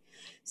you.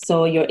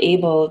 So you're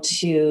able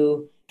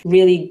to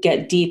really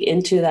get deep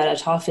into that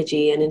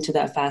autophagy and into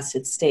that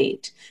fasted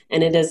state.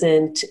 And it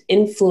doesn't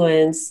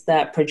influence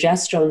that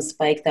progesterone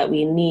spike that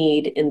we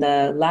need in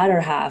the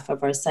latter half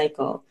of our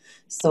cycle,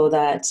 so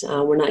that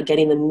we're not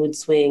getting the mood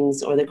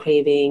swings or the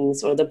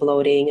cravings or the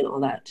bloating and all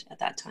that at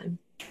that time.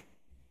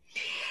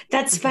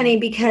 That's funny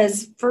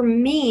because for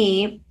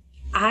me,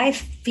 I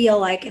feel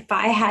like if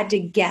I had to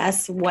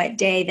guess what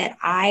day that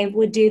I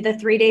would do the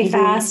 3-day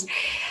fast,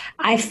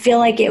 I feel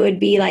like it would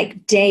be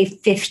like day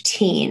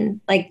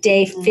 15. Like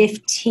day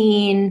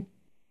 15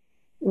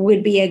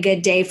 would be a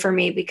good day for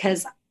me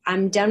because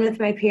I'm done with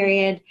my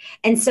period.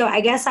 And so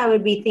I guess I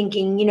would be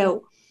thinking,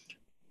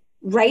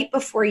 right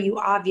before you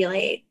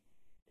ovulate,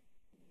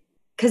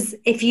 because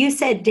if you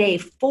said day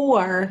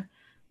 4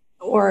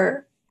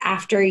 or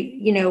after,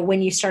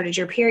 when you started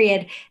your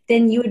period,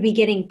 then you would be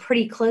getting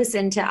pretty close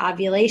into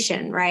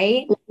ovulation,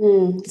 right?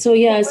 So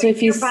yeah, so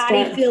if your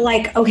body feel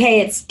like,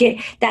 okay,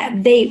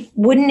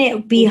 wouldn't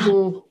it be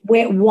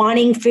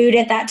wanting food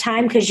at that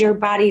time because your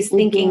body's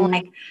thinking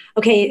like,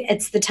 okay,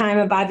 it's the time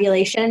of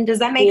ovulation. Does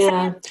that make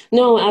sense?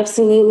 No,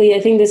 absolutely. I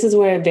think this is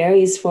where it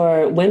varies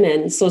for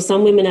women. So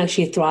some women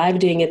actually thrive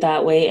doing it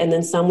that way. And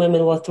then some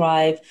women will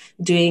thrive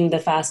doing the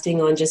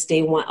fasting on just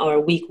day 1 or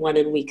week 1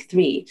 and week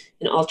 3.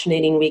 And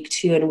alternating week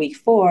 2 and week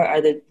 4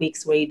 are the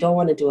weeks where you don't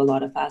want to do a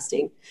lot of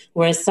fasting.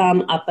 Whereas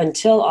some up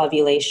until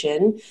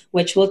ovulation,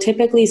 which will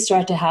typically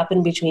start to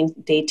happen between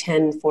day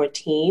 10 and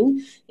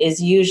 14, is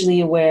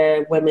usually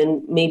where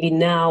women maybe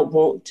now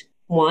won't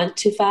want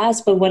to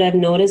fast. But what I've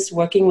noticed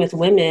working with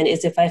women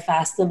is if I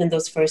fast them in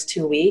those first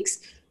 2 weeks,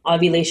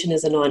 ovulation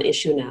is a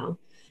non-issue now.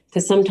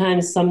 Because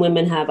sometimes some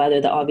women have either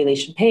the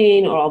ovulation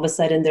pain or all of a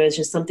sudden there's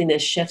just something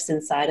that shifts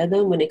inside of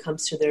them when it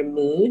comes to their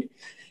mood.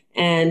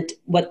 And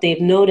what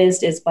they've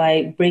noticed is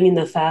by bringing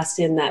the fast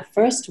in that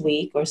first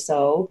week or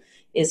so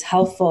is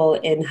helpful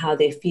in how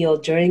they feel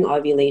during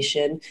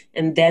ovulation.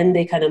 And then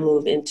they kind of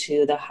move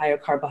into the higher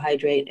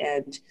carbohydrate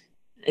and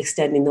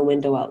extending the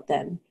window out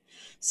then.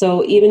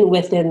 So even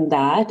within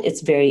that,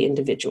 it's very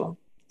individual.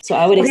 So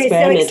I would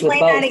experiment with both.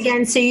 Explain that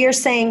again. So you're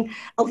saying,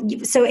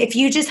 so if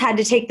you just had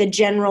to take the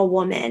general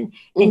woman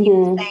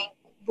and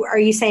are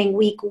you saying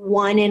week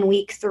 1 and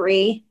week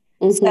 3?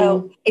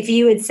 So if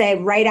you would say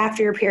right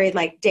after your period,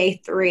 like day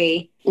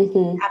 3,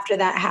 after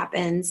that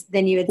happens,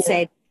 then you would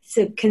say,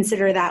 so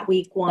consider that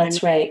week 1.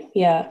 That's right.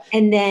 Yeah.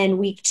 And then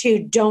week 2,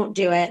 don't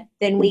do it.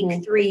 Then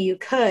week 3, you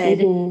could.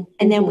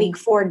 And then week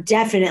 4,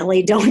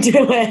 definitely don't do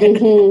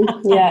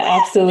it. Yeah,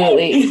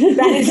 absolutely.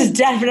 That is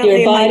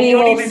definitely your body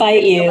will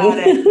fight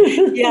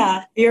you.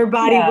 Yeah. Your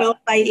body will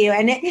fight you.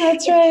 And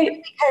that's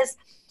right.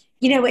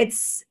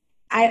 Because,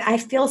 I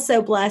feel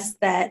so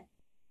blessed that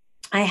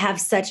I have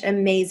such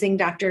amazing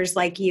doctors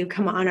like you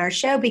come on our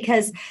show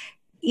because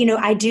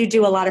I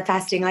do a lot of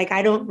fasting. Like,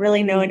 I don't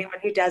really know anyone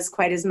who does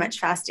quite as much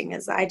fasting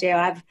as I do.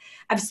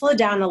 I've slowed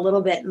down a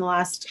little bit in the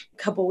last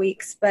couple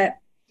weeks, but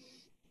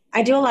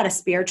I do a lot of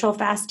spiritual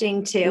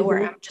fasting too,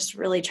 where I'm just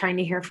really trying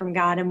to hear from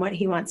God and what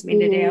he wants me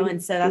to do.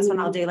 And so that's when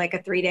I'll do like a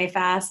 3-day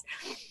fast.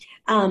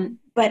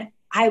 But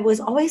I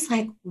was always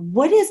like,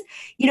 what is,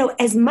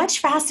 as much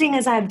fasting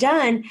as I've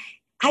done,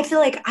 I feel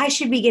like I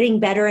should be getting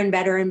better and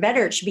better and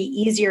better. It should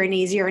be easier and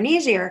easier and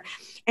easier.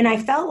 And I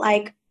felt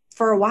like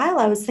for a while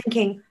I was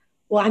thinking,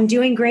 well, I'm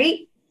doing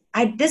great.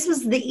 This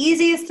was the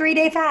easiest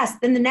 3-day fast.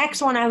 Then the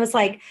next one I was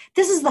like,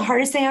 this is the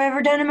hardest thing I've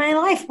ever done in my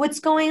life. What's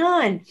going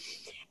on?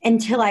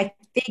 Until I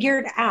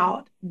figured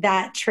out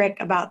that trick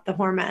about the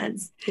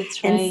hormones.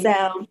 That's right. And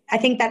so I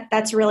think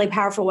that's really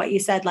powerful what you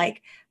said.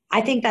 Like, I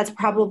think that's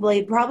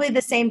probably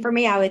the same for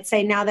me. I would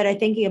say, now that I'm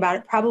thinking about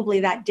it, probably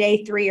that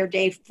day 3 or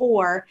day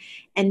 4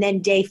 and then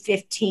day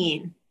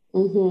 15. Yeah,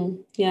 which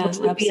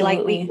would absolutely. be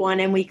like week 1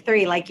 and week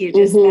 3, like you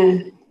just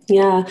said.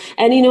 Yeah.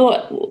 And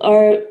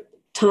our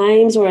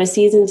times or our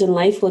seasons in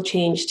life will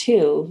change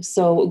too.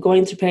 So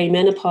going through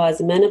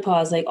perimenopause,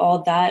 menopause, like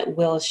all that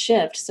will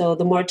shift. So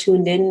the more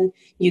tuned in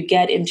you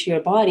get into your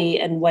body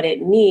and what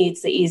it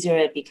needs, the easier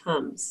it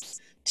becomes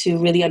to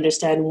really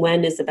understand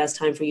when is the best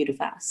time for you to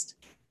fast.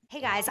 Hey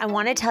guys, I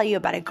want to tell you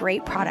about a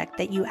great product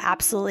that you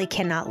absolutely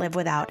cannot live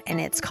without, and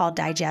it's called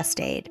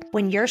Digest Aid.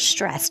 When you're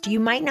stressed, you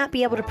might not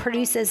be able to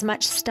produce as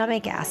much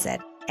stomach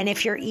acid. And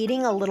if you're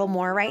eating a little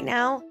more right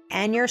now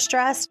and you're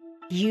stressed,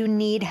 you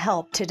need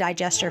help to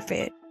digest your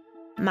food.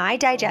 My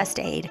Digest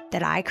Aid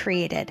that I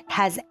created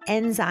has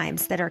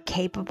enzymes that are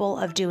capable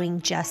of doing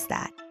just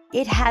that.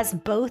 It has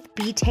both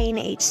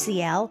betaine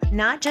HCl,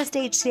 not just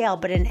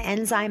HCl, but an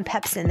enzyme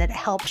pepsin that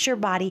helps your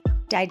body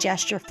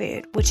digest your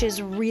food, which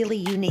is really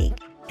unique.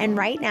 And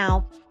right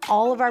now,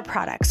 all of our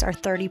products are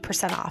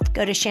 30% off.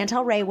 Go to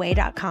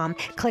ChantelRayWay.com,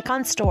 click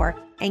on store,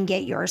 and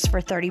get yours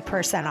for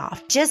 30%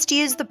 off. Just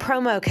use the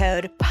promo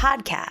code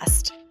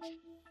PODCAST.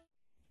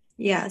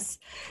 Yes.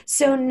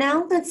 So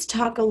now let's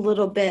talk a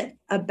little bit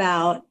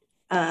about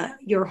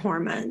your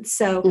hormones.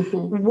 So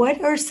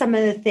what are some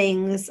of the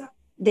things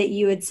that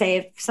you would say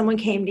if someone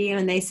came to you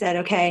and they said,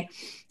 okay,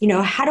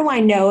 how do I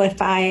know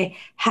if I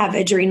have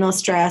adrenal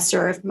stress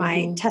or if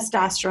my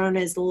testosterone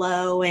is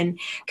low, and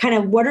kind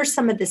of what are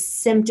some of the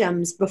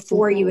symptoms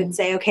before you would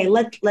say, okay,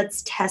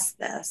 let's test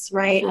this,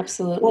 right?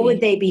 Absolutely. What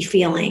would they be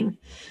feeling?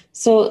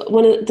 So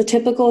one of the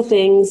typical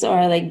things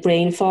are like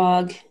brain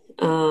fog,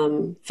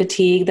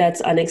 fatigue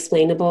that's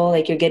unexplainable,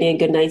 like you're getting a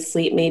good night's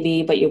sleep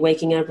maybe, but you're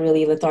waking up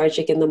really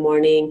lethargic in the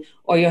morning,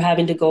 or you're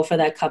having to go for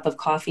that cup of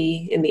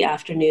coffee in the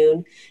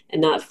afternoon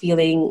and not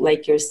feeling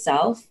like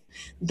yourself.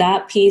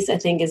 That piece, I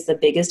think, is the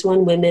biggest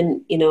one.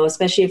 Women,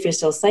 especially if you're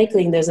still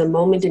cycling, there's a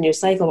moment in your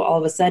cycle where all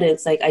of a sudden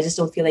it's like, I just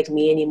don't feel like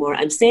me anymore.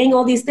 I'm saying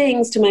all these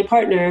things to my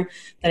partner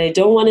that I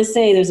don't want to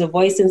say. There's a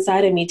voice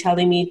inside of me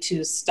telling me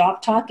to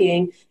stop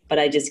talking, but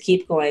I just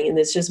keep going. And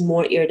there's just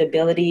more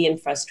irritability and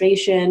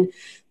frustration.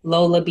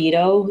 Low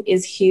libido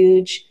is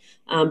huge.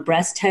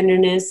 Breast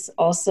tenderness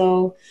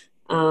also.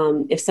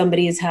 If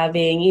somebody is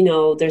having,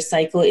 their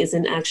cycle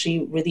isn't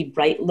actually really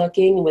bright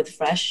looking with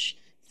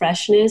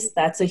freshness,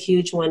 that's a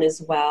huge one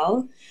as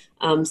well.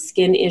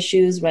 Skin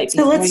issues right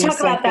before your cycle. So let's talk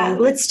about that.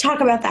 Let's talk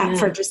about that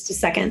for just a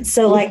second.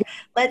 So like,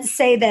 let's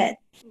say that,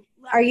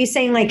 are you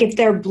saying like if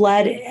their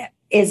blood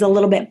is a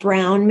little bit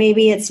brown,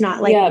 maybe it's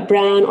not like... Yeah,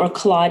 brown or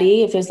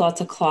clotty. If there's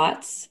lots of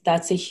clots,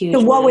 that's a huge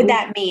one. What would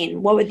that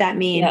mean? What would that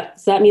mean? Yeah,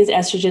 so that means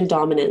estrogen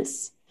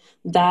dominance.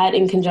 That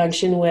in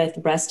conjunction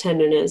with breast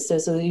tenderness.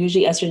 So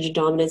usually estrogen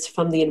dominance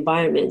from the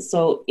environment.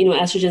 So,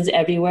 estrogen's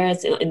everywhere.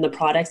 It's in the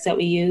products that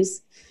we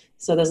use.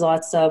 So there's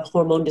lots of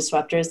hormone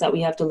disruptors that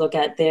we have to look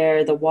at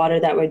there. The water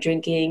that we're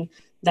drinking,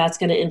 that's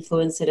going to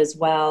influence it as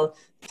well.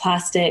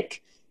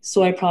 Plastic,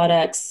 soy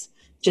products,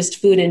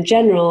 just food in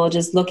general,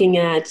 just looking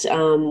at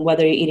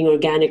whether you're eating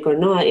organic or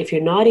not. If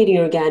you're not eating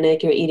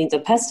organic, you're eating the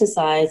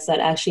pesticides that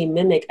actually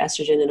mimic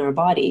estrogen in our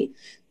body.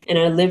 And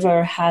our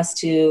liver has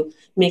to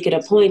make it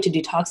a point to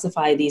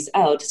detoxify these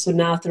out. So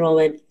now throw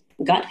in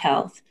gut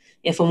health.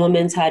 If a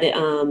woman's had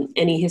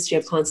any history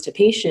of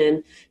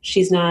constipation,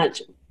 she's not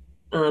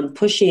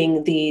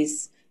pushing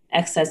these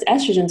excess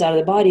estrogens out of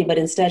the body, but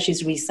instead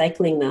she's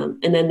recycling them.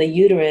 And then the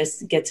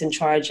uterus gets in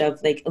charge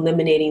of like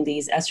eliminating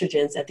these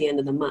estrogens at the end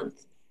of the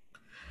month.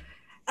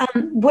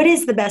 What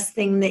is the best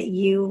thing that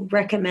you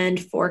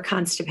recommend for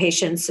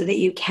constipation so that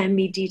you can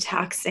be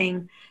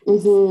detoxing?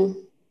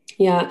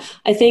 Yeah,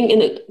 I think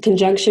in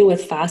conjunction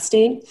with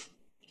fasting,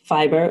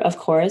 fiber, of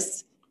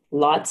course,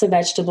 lots of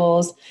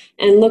vegetables,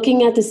 and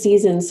looking at the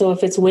season. So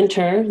if it's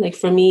winter, like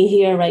for me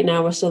here right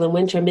now, we're still in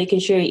winter,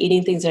 making sure you're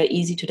eating things that are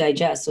easy to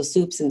digest. So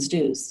soups and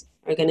stews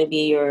are going to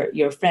be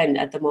your friend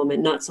at the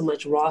moment, not so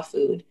much raw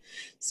food.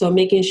 So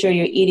making sure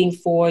you're eating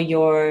for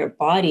your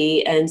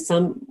body. And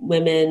some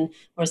women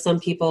or some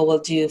people will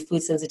do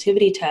food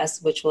sensitivity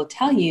tests, which will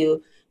tell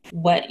you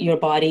what your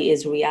body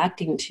is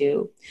reacting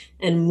to.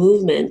 And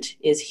movement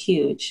is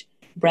huge.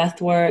 Breath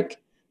work,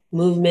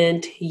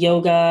 movement,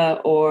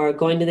 yoga, or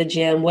going to the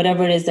gym,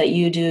 whatever it is that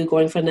you do,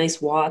 going for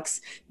nice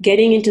walks,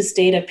 getting into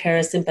state of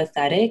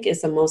parasympathetic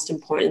is the most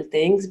important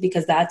thing,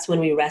 because that's when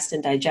we rest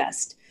and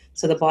digest.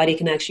 So the body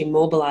can actually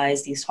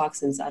mobilize these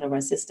toxins out of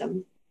our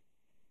system.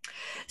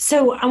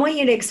 So I want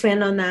you to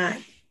expand on that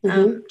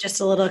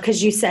just a little,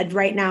 because you said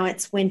right now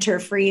it's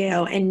winter for you,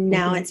 and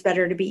now it's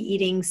better to be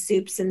eating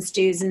soups and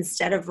stews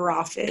instead of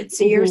raw food.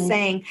 So you're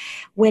saying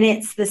when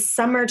it's the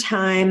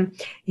summertime,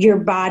 your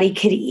body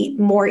could eat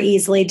more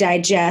easily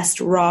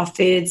digest raw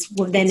foods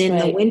than in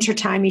the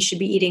wintertime, you should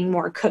be eating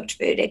more cooked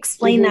food.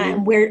 Explain that,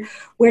 and where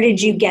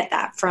did you get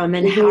that from,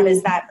 and how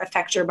does that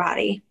affect your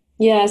body?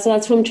 Yeah, so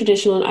that's from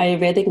traditional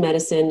Ayurvedic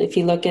medicine. If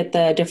you look at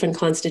the different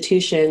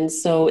constitutions,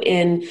 so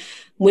in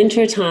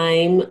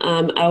wintertime,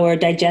 our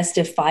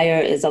digestive fire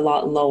is a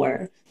lot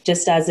lower,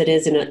 just as it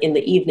is in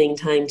the evening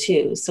time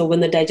too. So when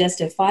the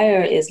digestive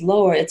fire is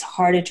lower, it's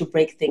harder to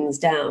break things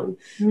down.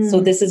 So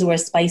this is where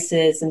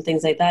spices and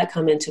things like that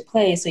come into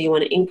play. So you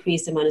want to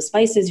increase the amount of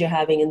spices you're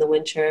having in the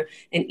winter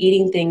and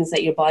eating things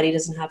that your body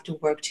doesn't have to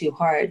work too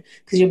hard,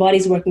 because your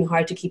body's working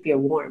hard to keep you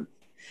warm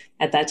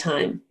at that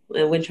time,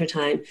 winter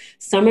time.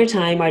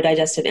 Summertime, our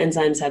digestive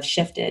enzymes have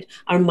shifted.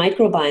 Our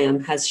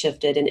microbiome has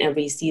shifted in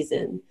every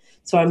season.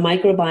 So our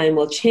microbiome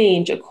will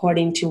change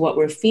according to what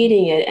we're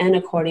feeding it and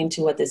according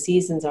to what the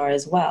seasons are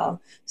as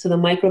well. So the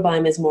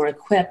microbiome is more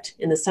equipped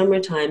in the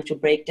summertime to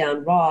break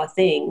down raw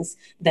things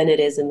than it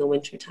is in the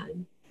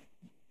wintertime.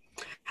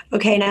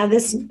 Okay, now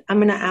I'm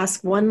going to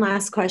ask one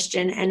last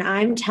question, and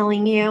I'm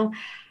telling you,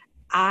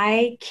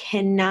 I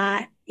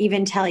cannot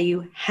even tell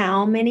you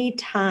how many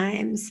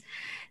times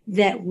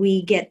that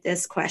we get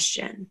this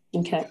question.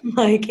 Okay.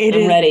 Like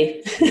I'm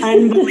ready.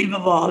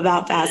 Unbelievable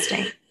about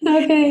fasting.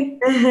 Okay.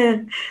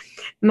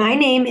 My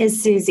name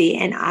is Susie,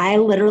 and I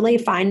literally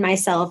find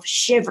myself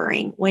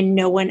shivering when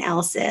no one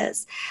else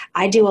is.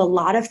 I do a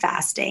lot of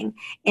fasting,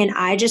 and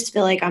I just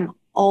feel like I'm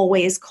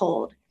always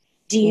cold.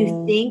 Do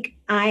you think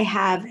I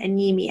have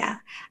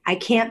anemia? I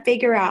can't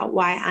figure out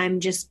why I'm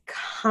just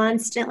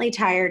constantly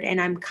tired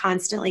and I'm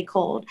constantly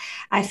cold.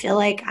 I feel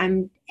like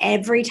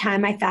every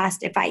time I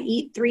fast, if I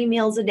eat 3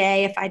 meals a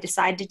day, if I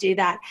decide to do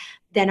that,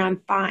 then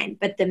I'm fine.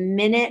 But the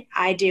minute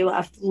I do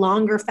a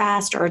longer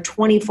fast or a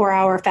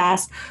 24-hour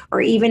fast, or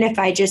even if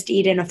I just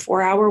eat in a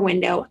 4-hour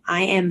window,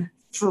 I am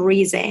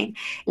freezing.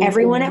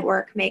 Everyone at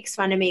work makes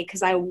fun of me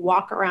because I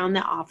walk around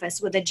the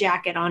office with a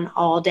jacket on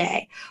all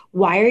day.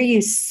 Why are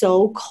you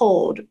so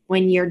cold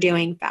when you're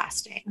doing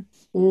fasting?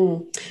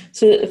 So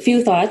a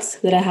few thoughts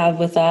that I have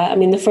with that. I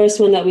mean, the first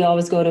one that we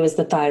always go to is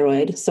the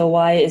thyroid. So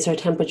why is her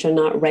temperature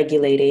not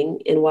regulating,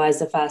 and why is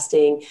the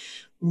fasting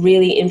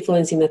really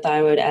influencing the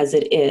thyroid as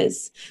it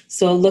is?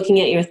 So looking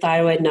at your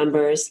thyroid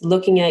numbers,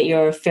 looking at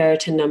your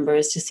ferritin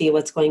numbers to see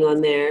what's going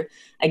on there.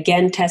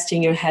 Again,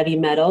 testing your heavy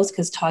metals,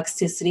 because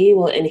toxicity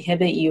will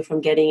inhibit you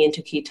from getting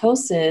into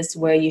ketosis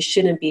where you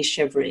shouldn't be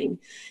shivering.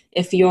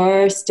 If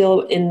you're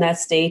still in that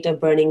state of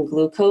burning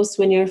glucose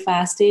when you're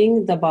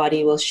fasting, the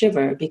body will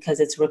shiver because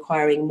it's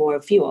requiring more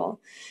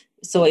fuel.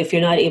 So if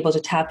you're not able to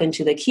tap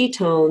into the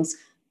ketones,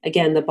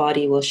 again, the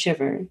body will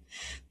shiver.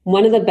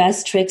 One of the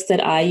best tricks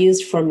that I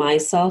used for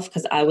myself,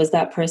 because I was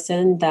that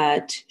person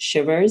that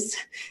shivers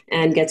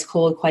and gets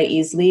cold quite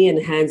easily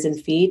in hands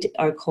and feet,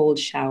 are cold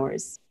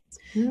showers.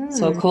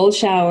 So cold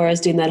showers,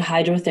 doing that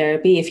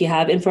hydrotherapy. If you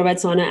have infrared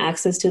sauna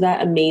access to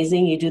that,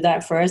 amazing. You do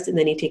that first, and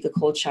then you take a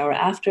cold shower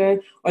after,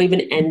 or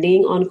even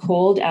ending on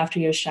cold after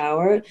your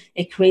shower.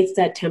 It creates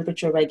that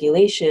temperature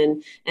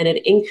regulation, and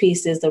it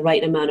increases the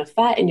right amount of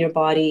fat in your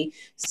body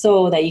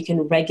so that you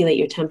can regulate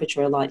your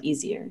temperature a lot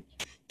easier.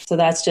 So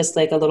that's just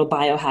like a little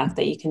biohack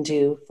that you can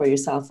do for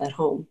yourself at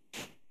home.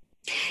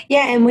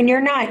 Yeah. And when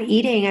you're not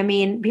eating, I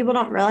mean, people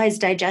don't realize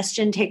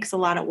digestion takes a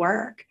lot of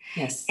work.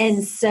 Yes.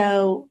 And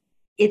so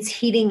it's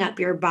heating up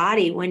your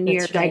body when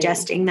you're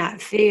digesting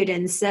that food.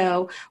 And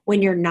so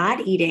when you're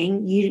not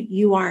eating,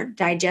 you aren't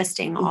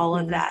digesting all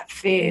of that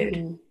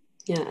food.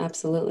 Yeah,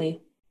 absolutely.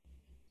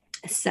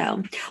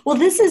 So, well,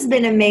 this has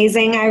been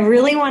amazing. I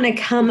really want to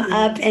come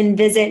up and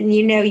visit. And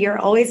you're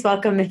always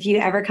welcome if you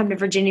ever come to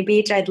Virginia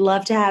Beach. I'd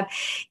love to have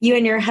you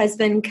and your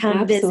husband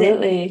come visit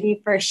me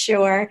for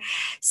sure.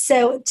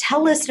 So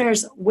tell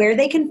listeners where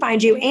they can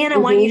find you. And I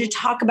want you to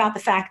talk about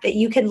the fact that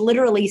you can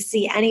literally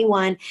see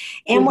anyone.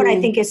 And what I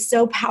think is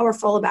so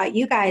powerful about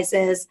you guys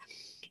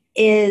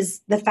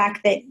is the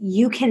fact that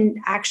you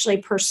can actually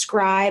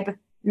prescribe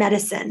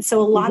medicine.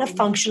 So a lot of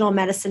functional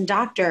medicine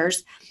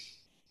doctors,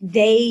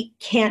 they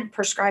can't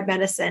prescribe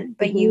medicine,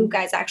 but you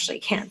guys actually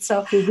can.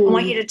 So I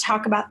want you to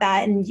talk about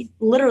that. And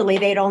literally,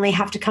 they'd only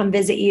have to come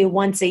visit you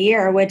once a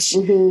year, which,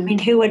 I mean,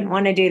 who wouldn't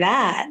want to do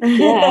that?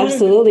 Yeah,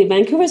 absolutely.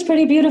 Vancouver's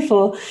pretty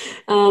beautiful.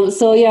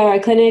 Our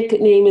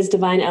clinic name is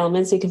Divine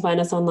Elements. You can find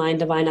us online,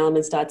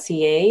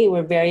 divineelements.ca.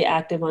 We're very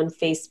active on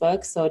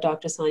Facebook, so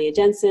Dr. Sonia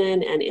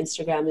Jensen, and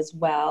Instagram as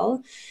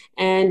well.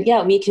 And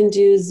yeah, we can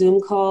do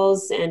Zoom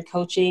calls and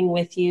coaching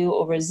with you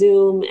over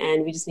Zoom,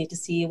 and we just need to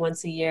see you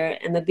once a year.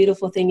 And the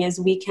beautiful thing thing is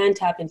we can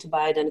tap into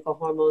bioidentical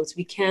hormones.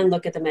 We can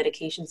look at the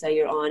medications that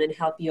you're on and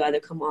help you either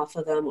come off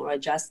of them or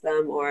adjust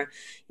them, or,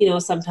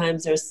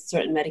 sometimes there's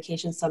certain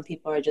medications some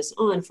people are just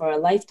on for a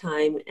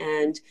lifetime,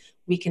 and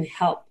we can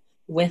help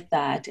with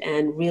that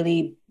and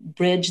really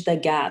bridge the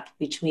gap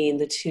between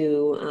the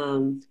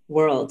two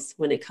worlds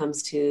when it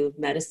comes to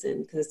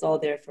medicine, because it's all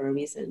there for a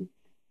reason.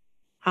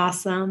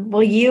 Awesome.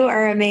 Well, you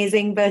are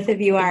amazing. Both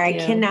of you are. Thank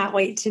you. I cannot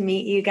wait to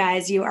meet you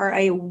guys. You are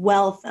a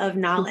wealth of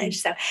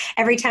knowledge. So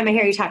every time I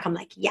hear you talk, I'm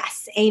like,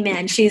 yes,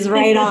 amen. She's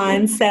right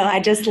on. So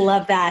I just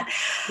love that.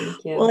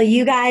 Thank you. Well,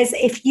 you guys,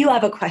 if you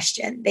have a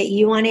question that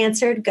you want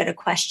answered, go to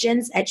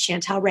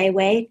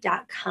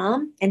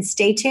questions@chantelrayway.com and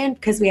stay tuned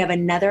because we have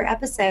another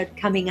episode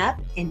coming up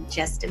in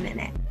just a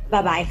minute.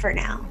 Bye-bye for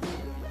now.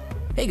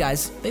 Hey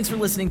guys, thanks for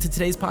listening to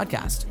today's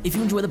podcast. If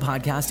you enjoy the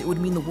podcast, it would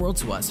mean the world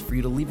to us for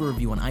you to leave a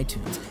review on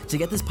iTunes to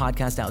get this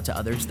podcast out to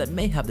others that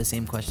may have the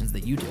same questions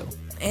that you do.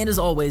 And as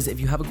always,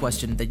 if you have a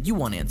question that you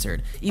want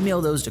answered,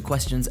 email those to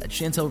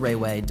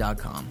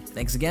questions@chantelrayway.com.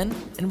 Thanks again,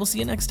 and we'll see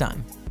you next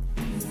time.